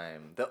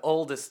time, the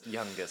oldest,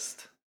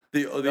 youngest.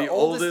 The oldest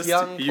oldest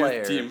young youth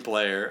player. team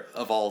player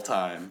of all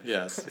time.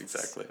 Yes,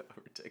 exactly. So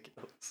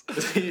ridiculous.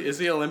 Is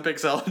he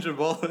Olympics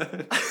eligible?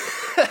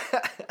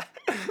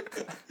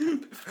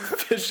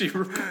 Fishy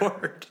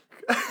report.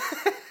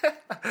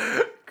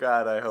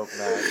 God, I hope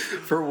not.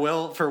 For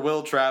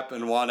Will Trapp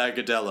and Juan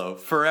Agudelo.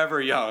 Forever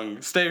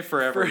young. Stay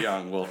forever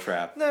young, Will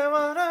Trapp. They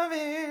wanna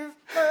be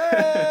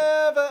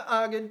forever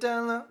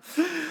Agudelo.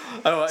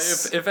 Oh,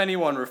 if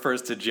anyone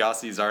refers to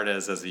Giassi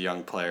Zardes as a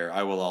young player,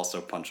 I will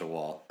also punch a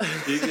wall.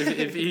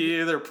 If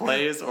he either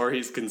plays or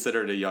he's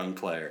considered a young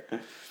player.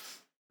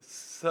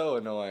 So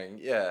annoying.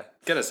 Yeah.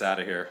 Get us out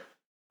of here.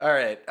 All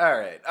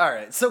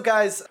right. So,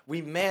 guys,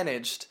 we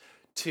managed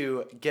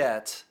to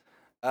get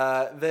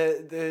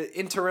the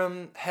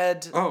interim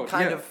head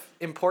of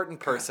important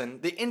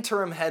person, the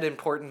interim head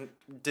important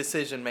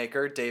decision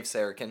maker, Dave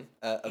Sarakin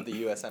of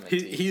the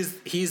USMNT.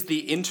 He's the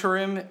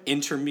interim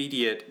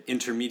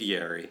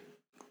intermediary.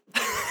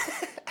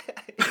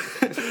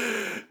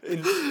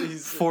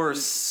 For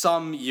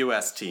some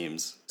U.S.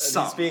 teams.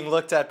 He's being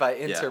looked at by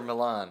Inter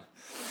Milan.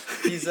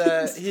 He's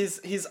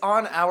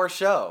on our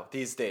show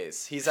these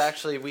days.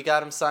 We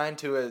got him signed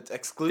to an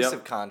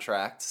exclusive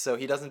contract, so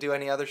he doesn't do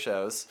any other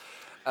shows.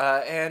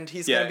 And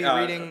he's going to be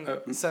reading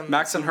some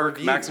Max and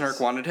reviews. Herc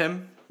wanted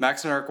him.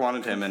 Max and Herc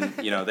wanted him, and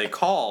they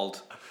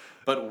called,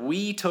 but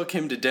we took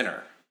him to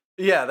dinner.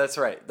 Yeah, that's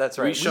right.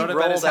 We showed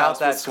up at his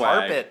house with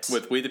swag, carpet.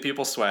 with We the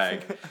People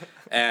swag,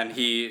 and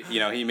he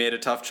made a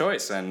tough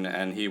choice,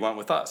 and he went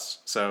with us.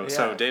 So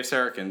Dave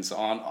Sarakin's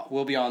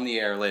will be on the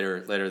air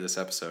later this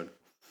episode.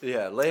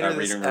 Yeah, later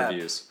this reading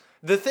reviews.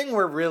 The thing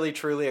we're really,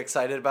 truly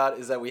excited about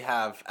is that we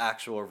have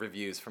actual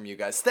reviews from you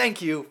guys.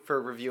 Thank you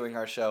for reviewing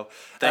our show.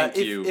 Thank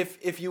you.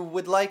 If you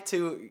would like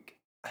to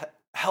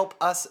help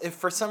us, if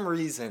for some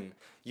reason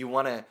you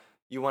wanna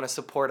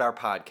support our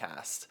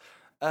podcast,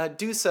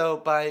 do so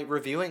by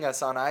reviewing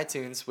us on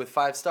iTunes with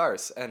 5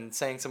 stars and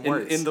saying some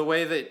words. In the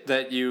way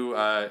that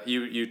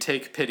you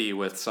take pity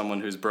with someone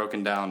who's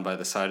broken down by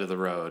the side of the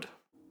road.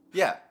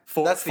 Yeah,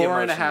 that's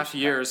 4.5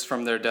 years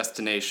from their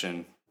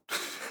destination.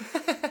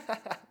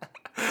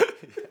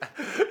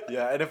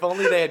 Yeah, and if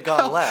only they had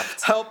gone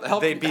left,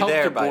 they'd be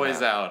there your by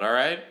boys now. out, all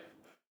right?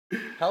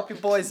 Help your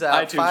boys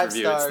out. iTunes 5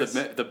 review. stars.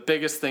 It's the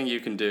biggest thing you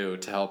can do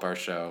to help our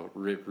show.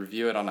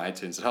 Review it on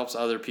iTunes. It helps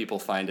other people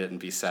find it and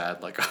be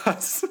sad like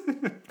us.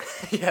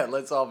 Yeah,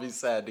 let's all be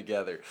sad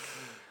together.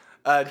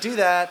 Do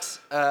that.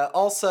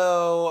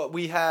 Also,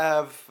 we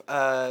have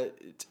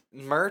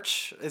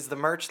merch. Is the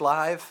merch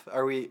live?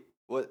 Are we?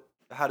 What?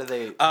 How do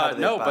they?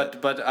 No, buy it?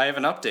 but I have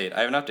an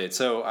update.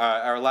 So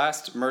our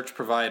last merch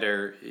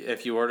provider,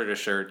 if you ordered a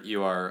shirt,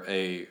 you are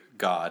a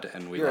god,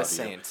 and You're love a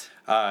saint.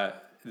 you.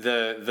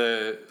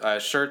 The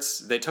shirts,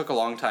 they took a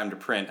long time to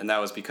print, and that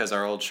was because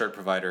our old shirt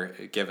provider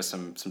gave us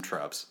some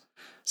trubs.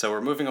 So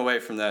we're moving away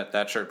from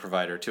that shirt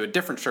provider to a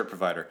different shirt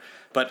provider.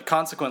 But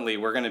consequently,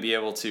 we're going to be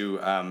able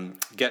to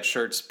get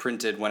shirts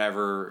printed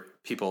whenever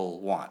people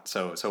want.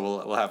 So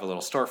we'll have a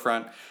little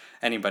storefront.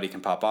 Anybody can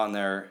pop on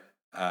there,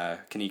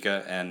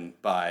 Kanika, and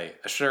buy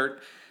a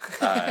shirt.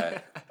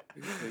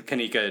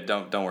 Kanika,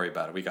 don't worry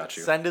about it. We got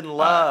you. Send in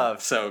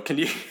love. So can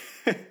you?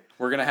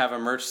 We're gonna have a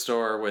merch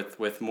store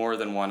with more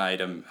than one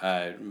item,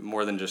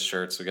 more than just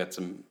shirts. We got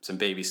some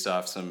baby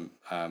stuff, some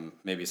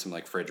maybe some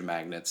like fridge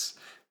magnets,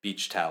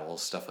 beach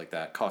towels, stuff like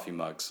that, coffee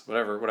mugs,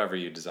 whatever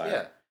you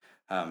desire.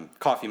 Yeah.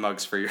 Coffee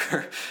mugs for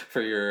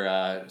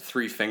your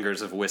 3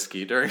 fingers of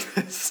whiskey during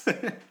this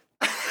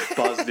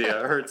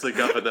Bosnia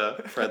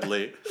Herzegovina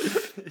friendly.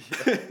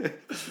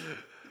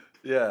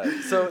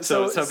 Yeah.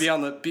 So be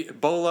on the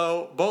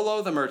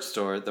Bolo the merch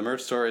store. The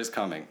merch store is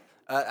coming.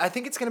 I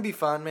think it's gonna be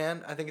fun,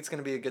 man. I think it's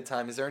gonna be a good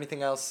time. Is there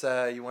anything else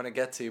you want to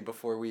get to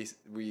before we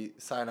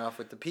sign off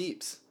with the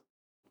peeps?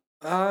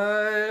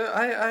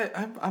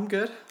 I'm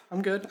good.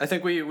 I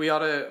think we ought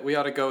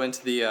to go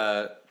into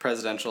the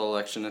presidential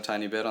election a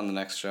tiny bit on the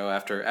next show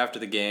after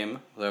the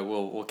game.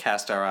 We'll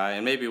cast our eye,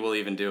 and maybe we'll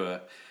even do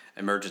a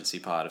emergency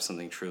pod if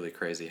something truly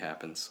crazy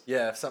happens.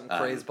 Yeah, if something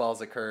crazy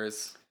balls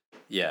occurs.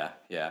 Yeah.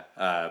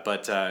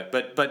 But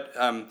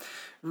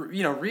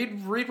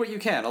read what you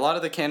can. A lot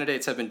of the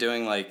candidates have been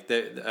doing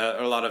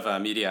a lot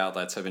of media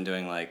outlets have been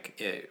doing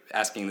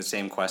asking the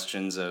same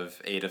questions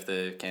of 8 of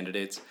the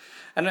candidates,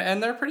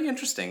 and they're pretty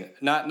interesting.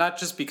 Not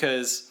just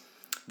because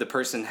the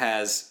person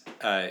has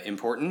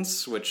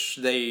importance, which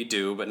they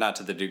do, but not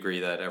to the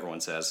degree that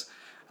everyone says.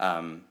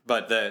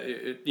 But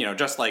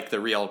just like the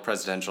real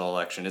presidential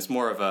election, it's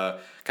more of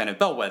a kind of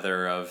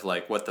bellwether of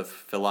what the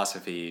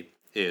philosophy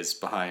is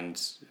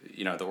behind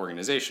the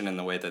organization and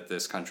the way that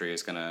this country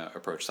is going to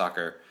approach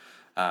soccer,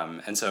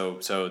 and so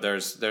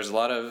there's a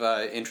lot of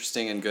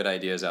interesting and good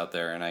ideas out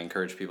there, and I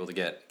encourage people to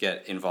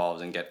get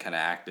involved and get kind of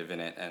active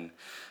in it and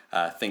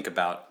think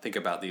about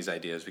these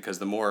ideas, because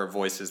the more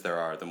voices there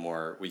are, the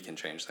more we can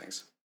change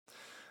things.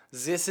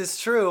 This is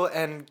true,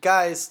 and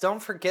guys,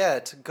 don't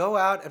forget, go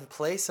out and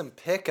play some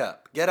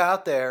pickup. Get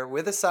out there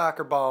with a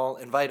soccer ball,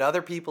 invite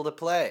other people to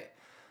play.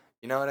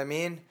 You know what I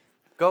mean?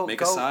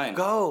 Make a sign.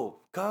 Go.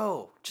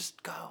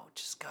 Just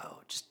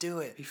do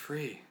it. Be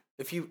free.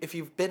 if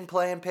you've been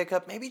playing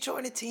pickup, maybe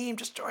join a team.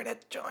 Just join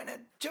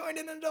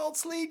an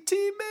adults league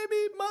team,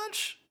 maybe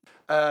much.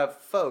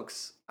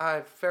 Folks,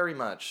 I very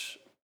much.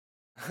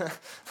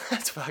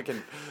 Let's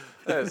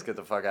get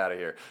the fuck out of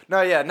here.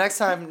 No, yeah, next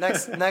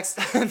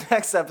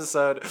next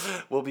episode,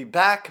 we'll be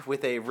back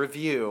with a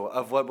review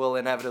of what will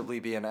inevitably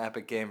be an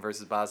epic game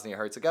versus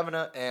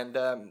Bosnia-Herzegovina, and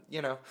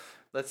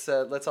let's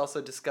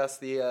also discuss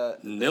the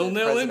 0-0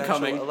 presidential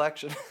incoming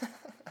election.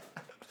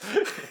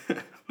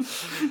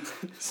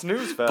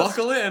 Snooze fest.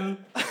 Buckle in.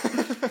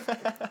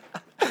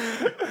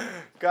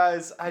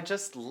 Guys, I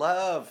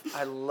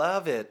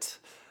love it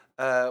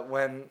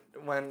when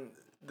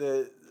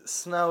the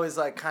snow is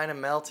like kind of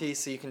melty,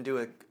 so you can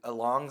do a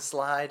long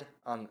slide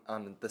on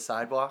the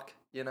sidewalk.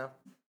 You know,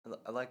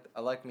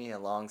 I like me a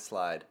long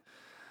slide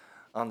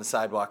on the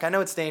sidewalk. I know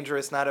it's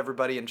dangerous. Not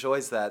everybody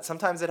enjoys that.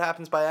 Sometimes it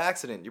happens by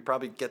accident. You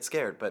probably get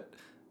scared, but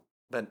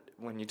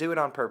when you do it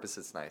on purpose,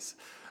 it's nice.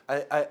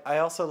 I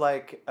also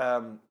like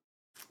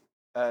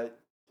a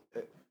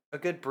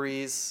good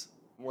breeze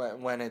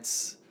when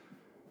it's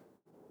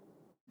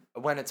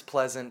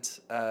pleasant.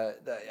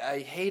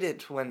 I hate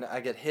it when I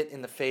get hit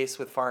in the face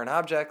with foreign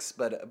objects,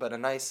 but a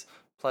nice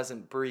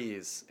pleasant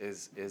breeze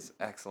is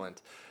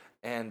excellent,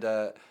 and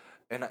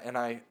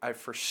I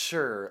for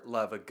sure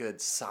love a good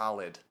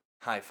solid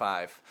high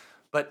five,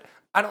 but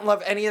I don't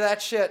love any of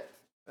that shit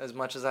as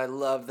much as I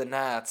love the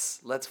Nats.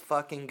 Let's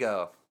fucking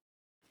go.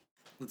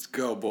 Let's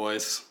go,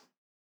 boys.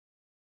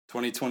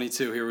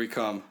 2022, here we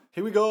come.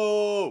 Here we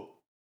go.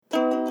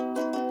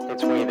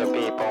 It's we the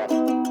people.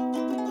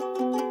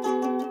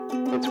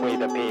 It's we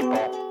the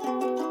people.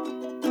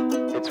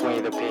 It's we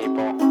the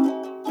people.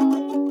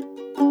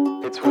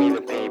 It's we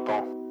the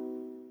people.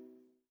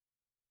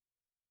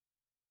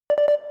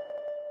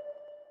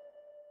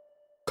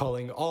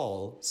 Calling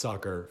all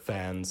soccer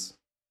fans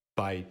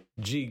by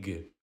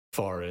Jig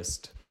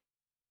Forest.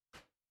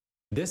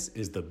 This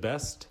is the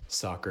best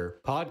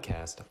soccer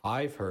podcast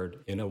I've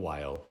heard in a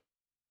while.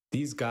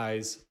 These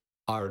guys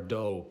are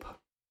dope.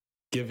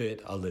 Give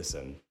it a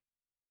listen.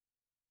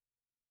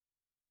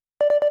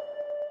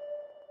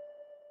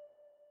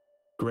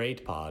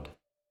 Great Pod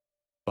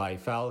by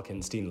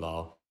Falcon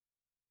Steenlaw.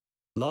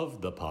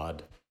 Love the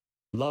pod.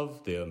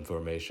 Love the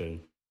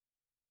information.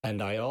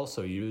 And I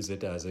also use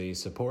it as a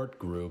support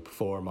group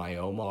for my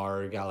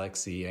Omar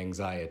Galaxy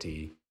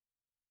anxiety.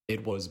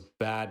 It was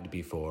bad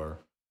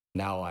before.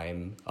 Now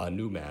I'm a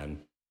new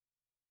man.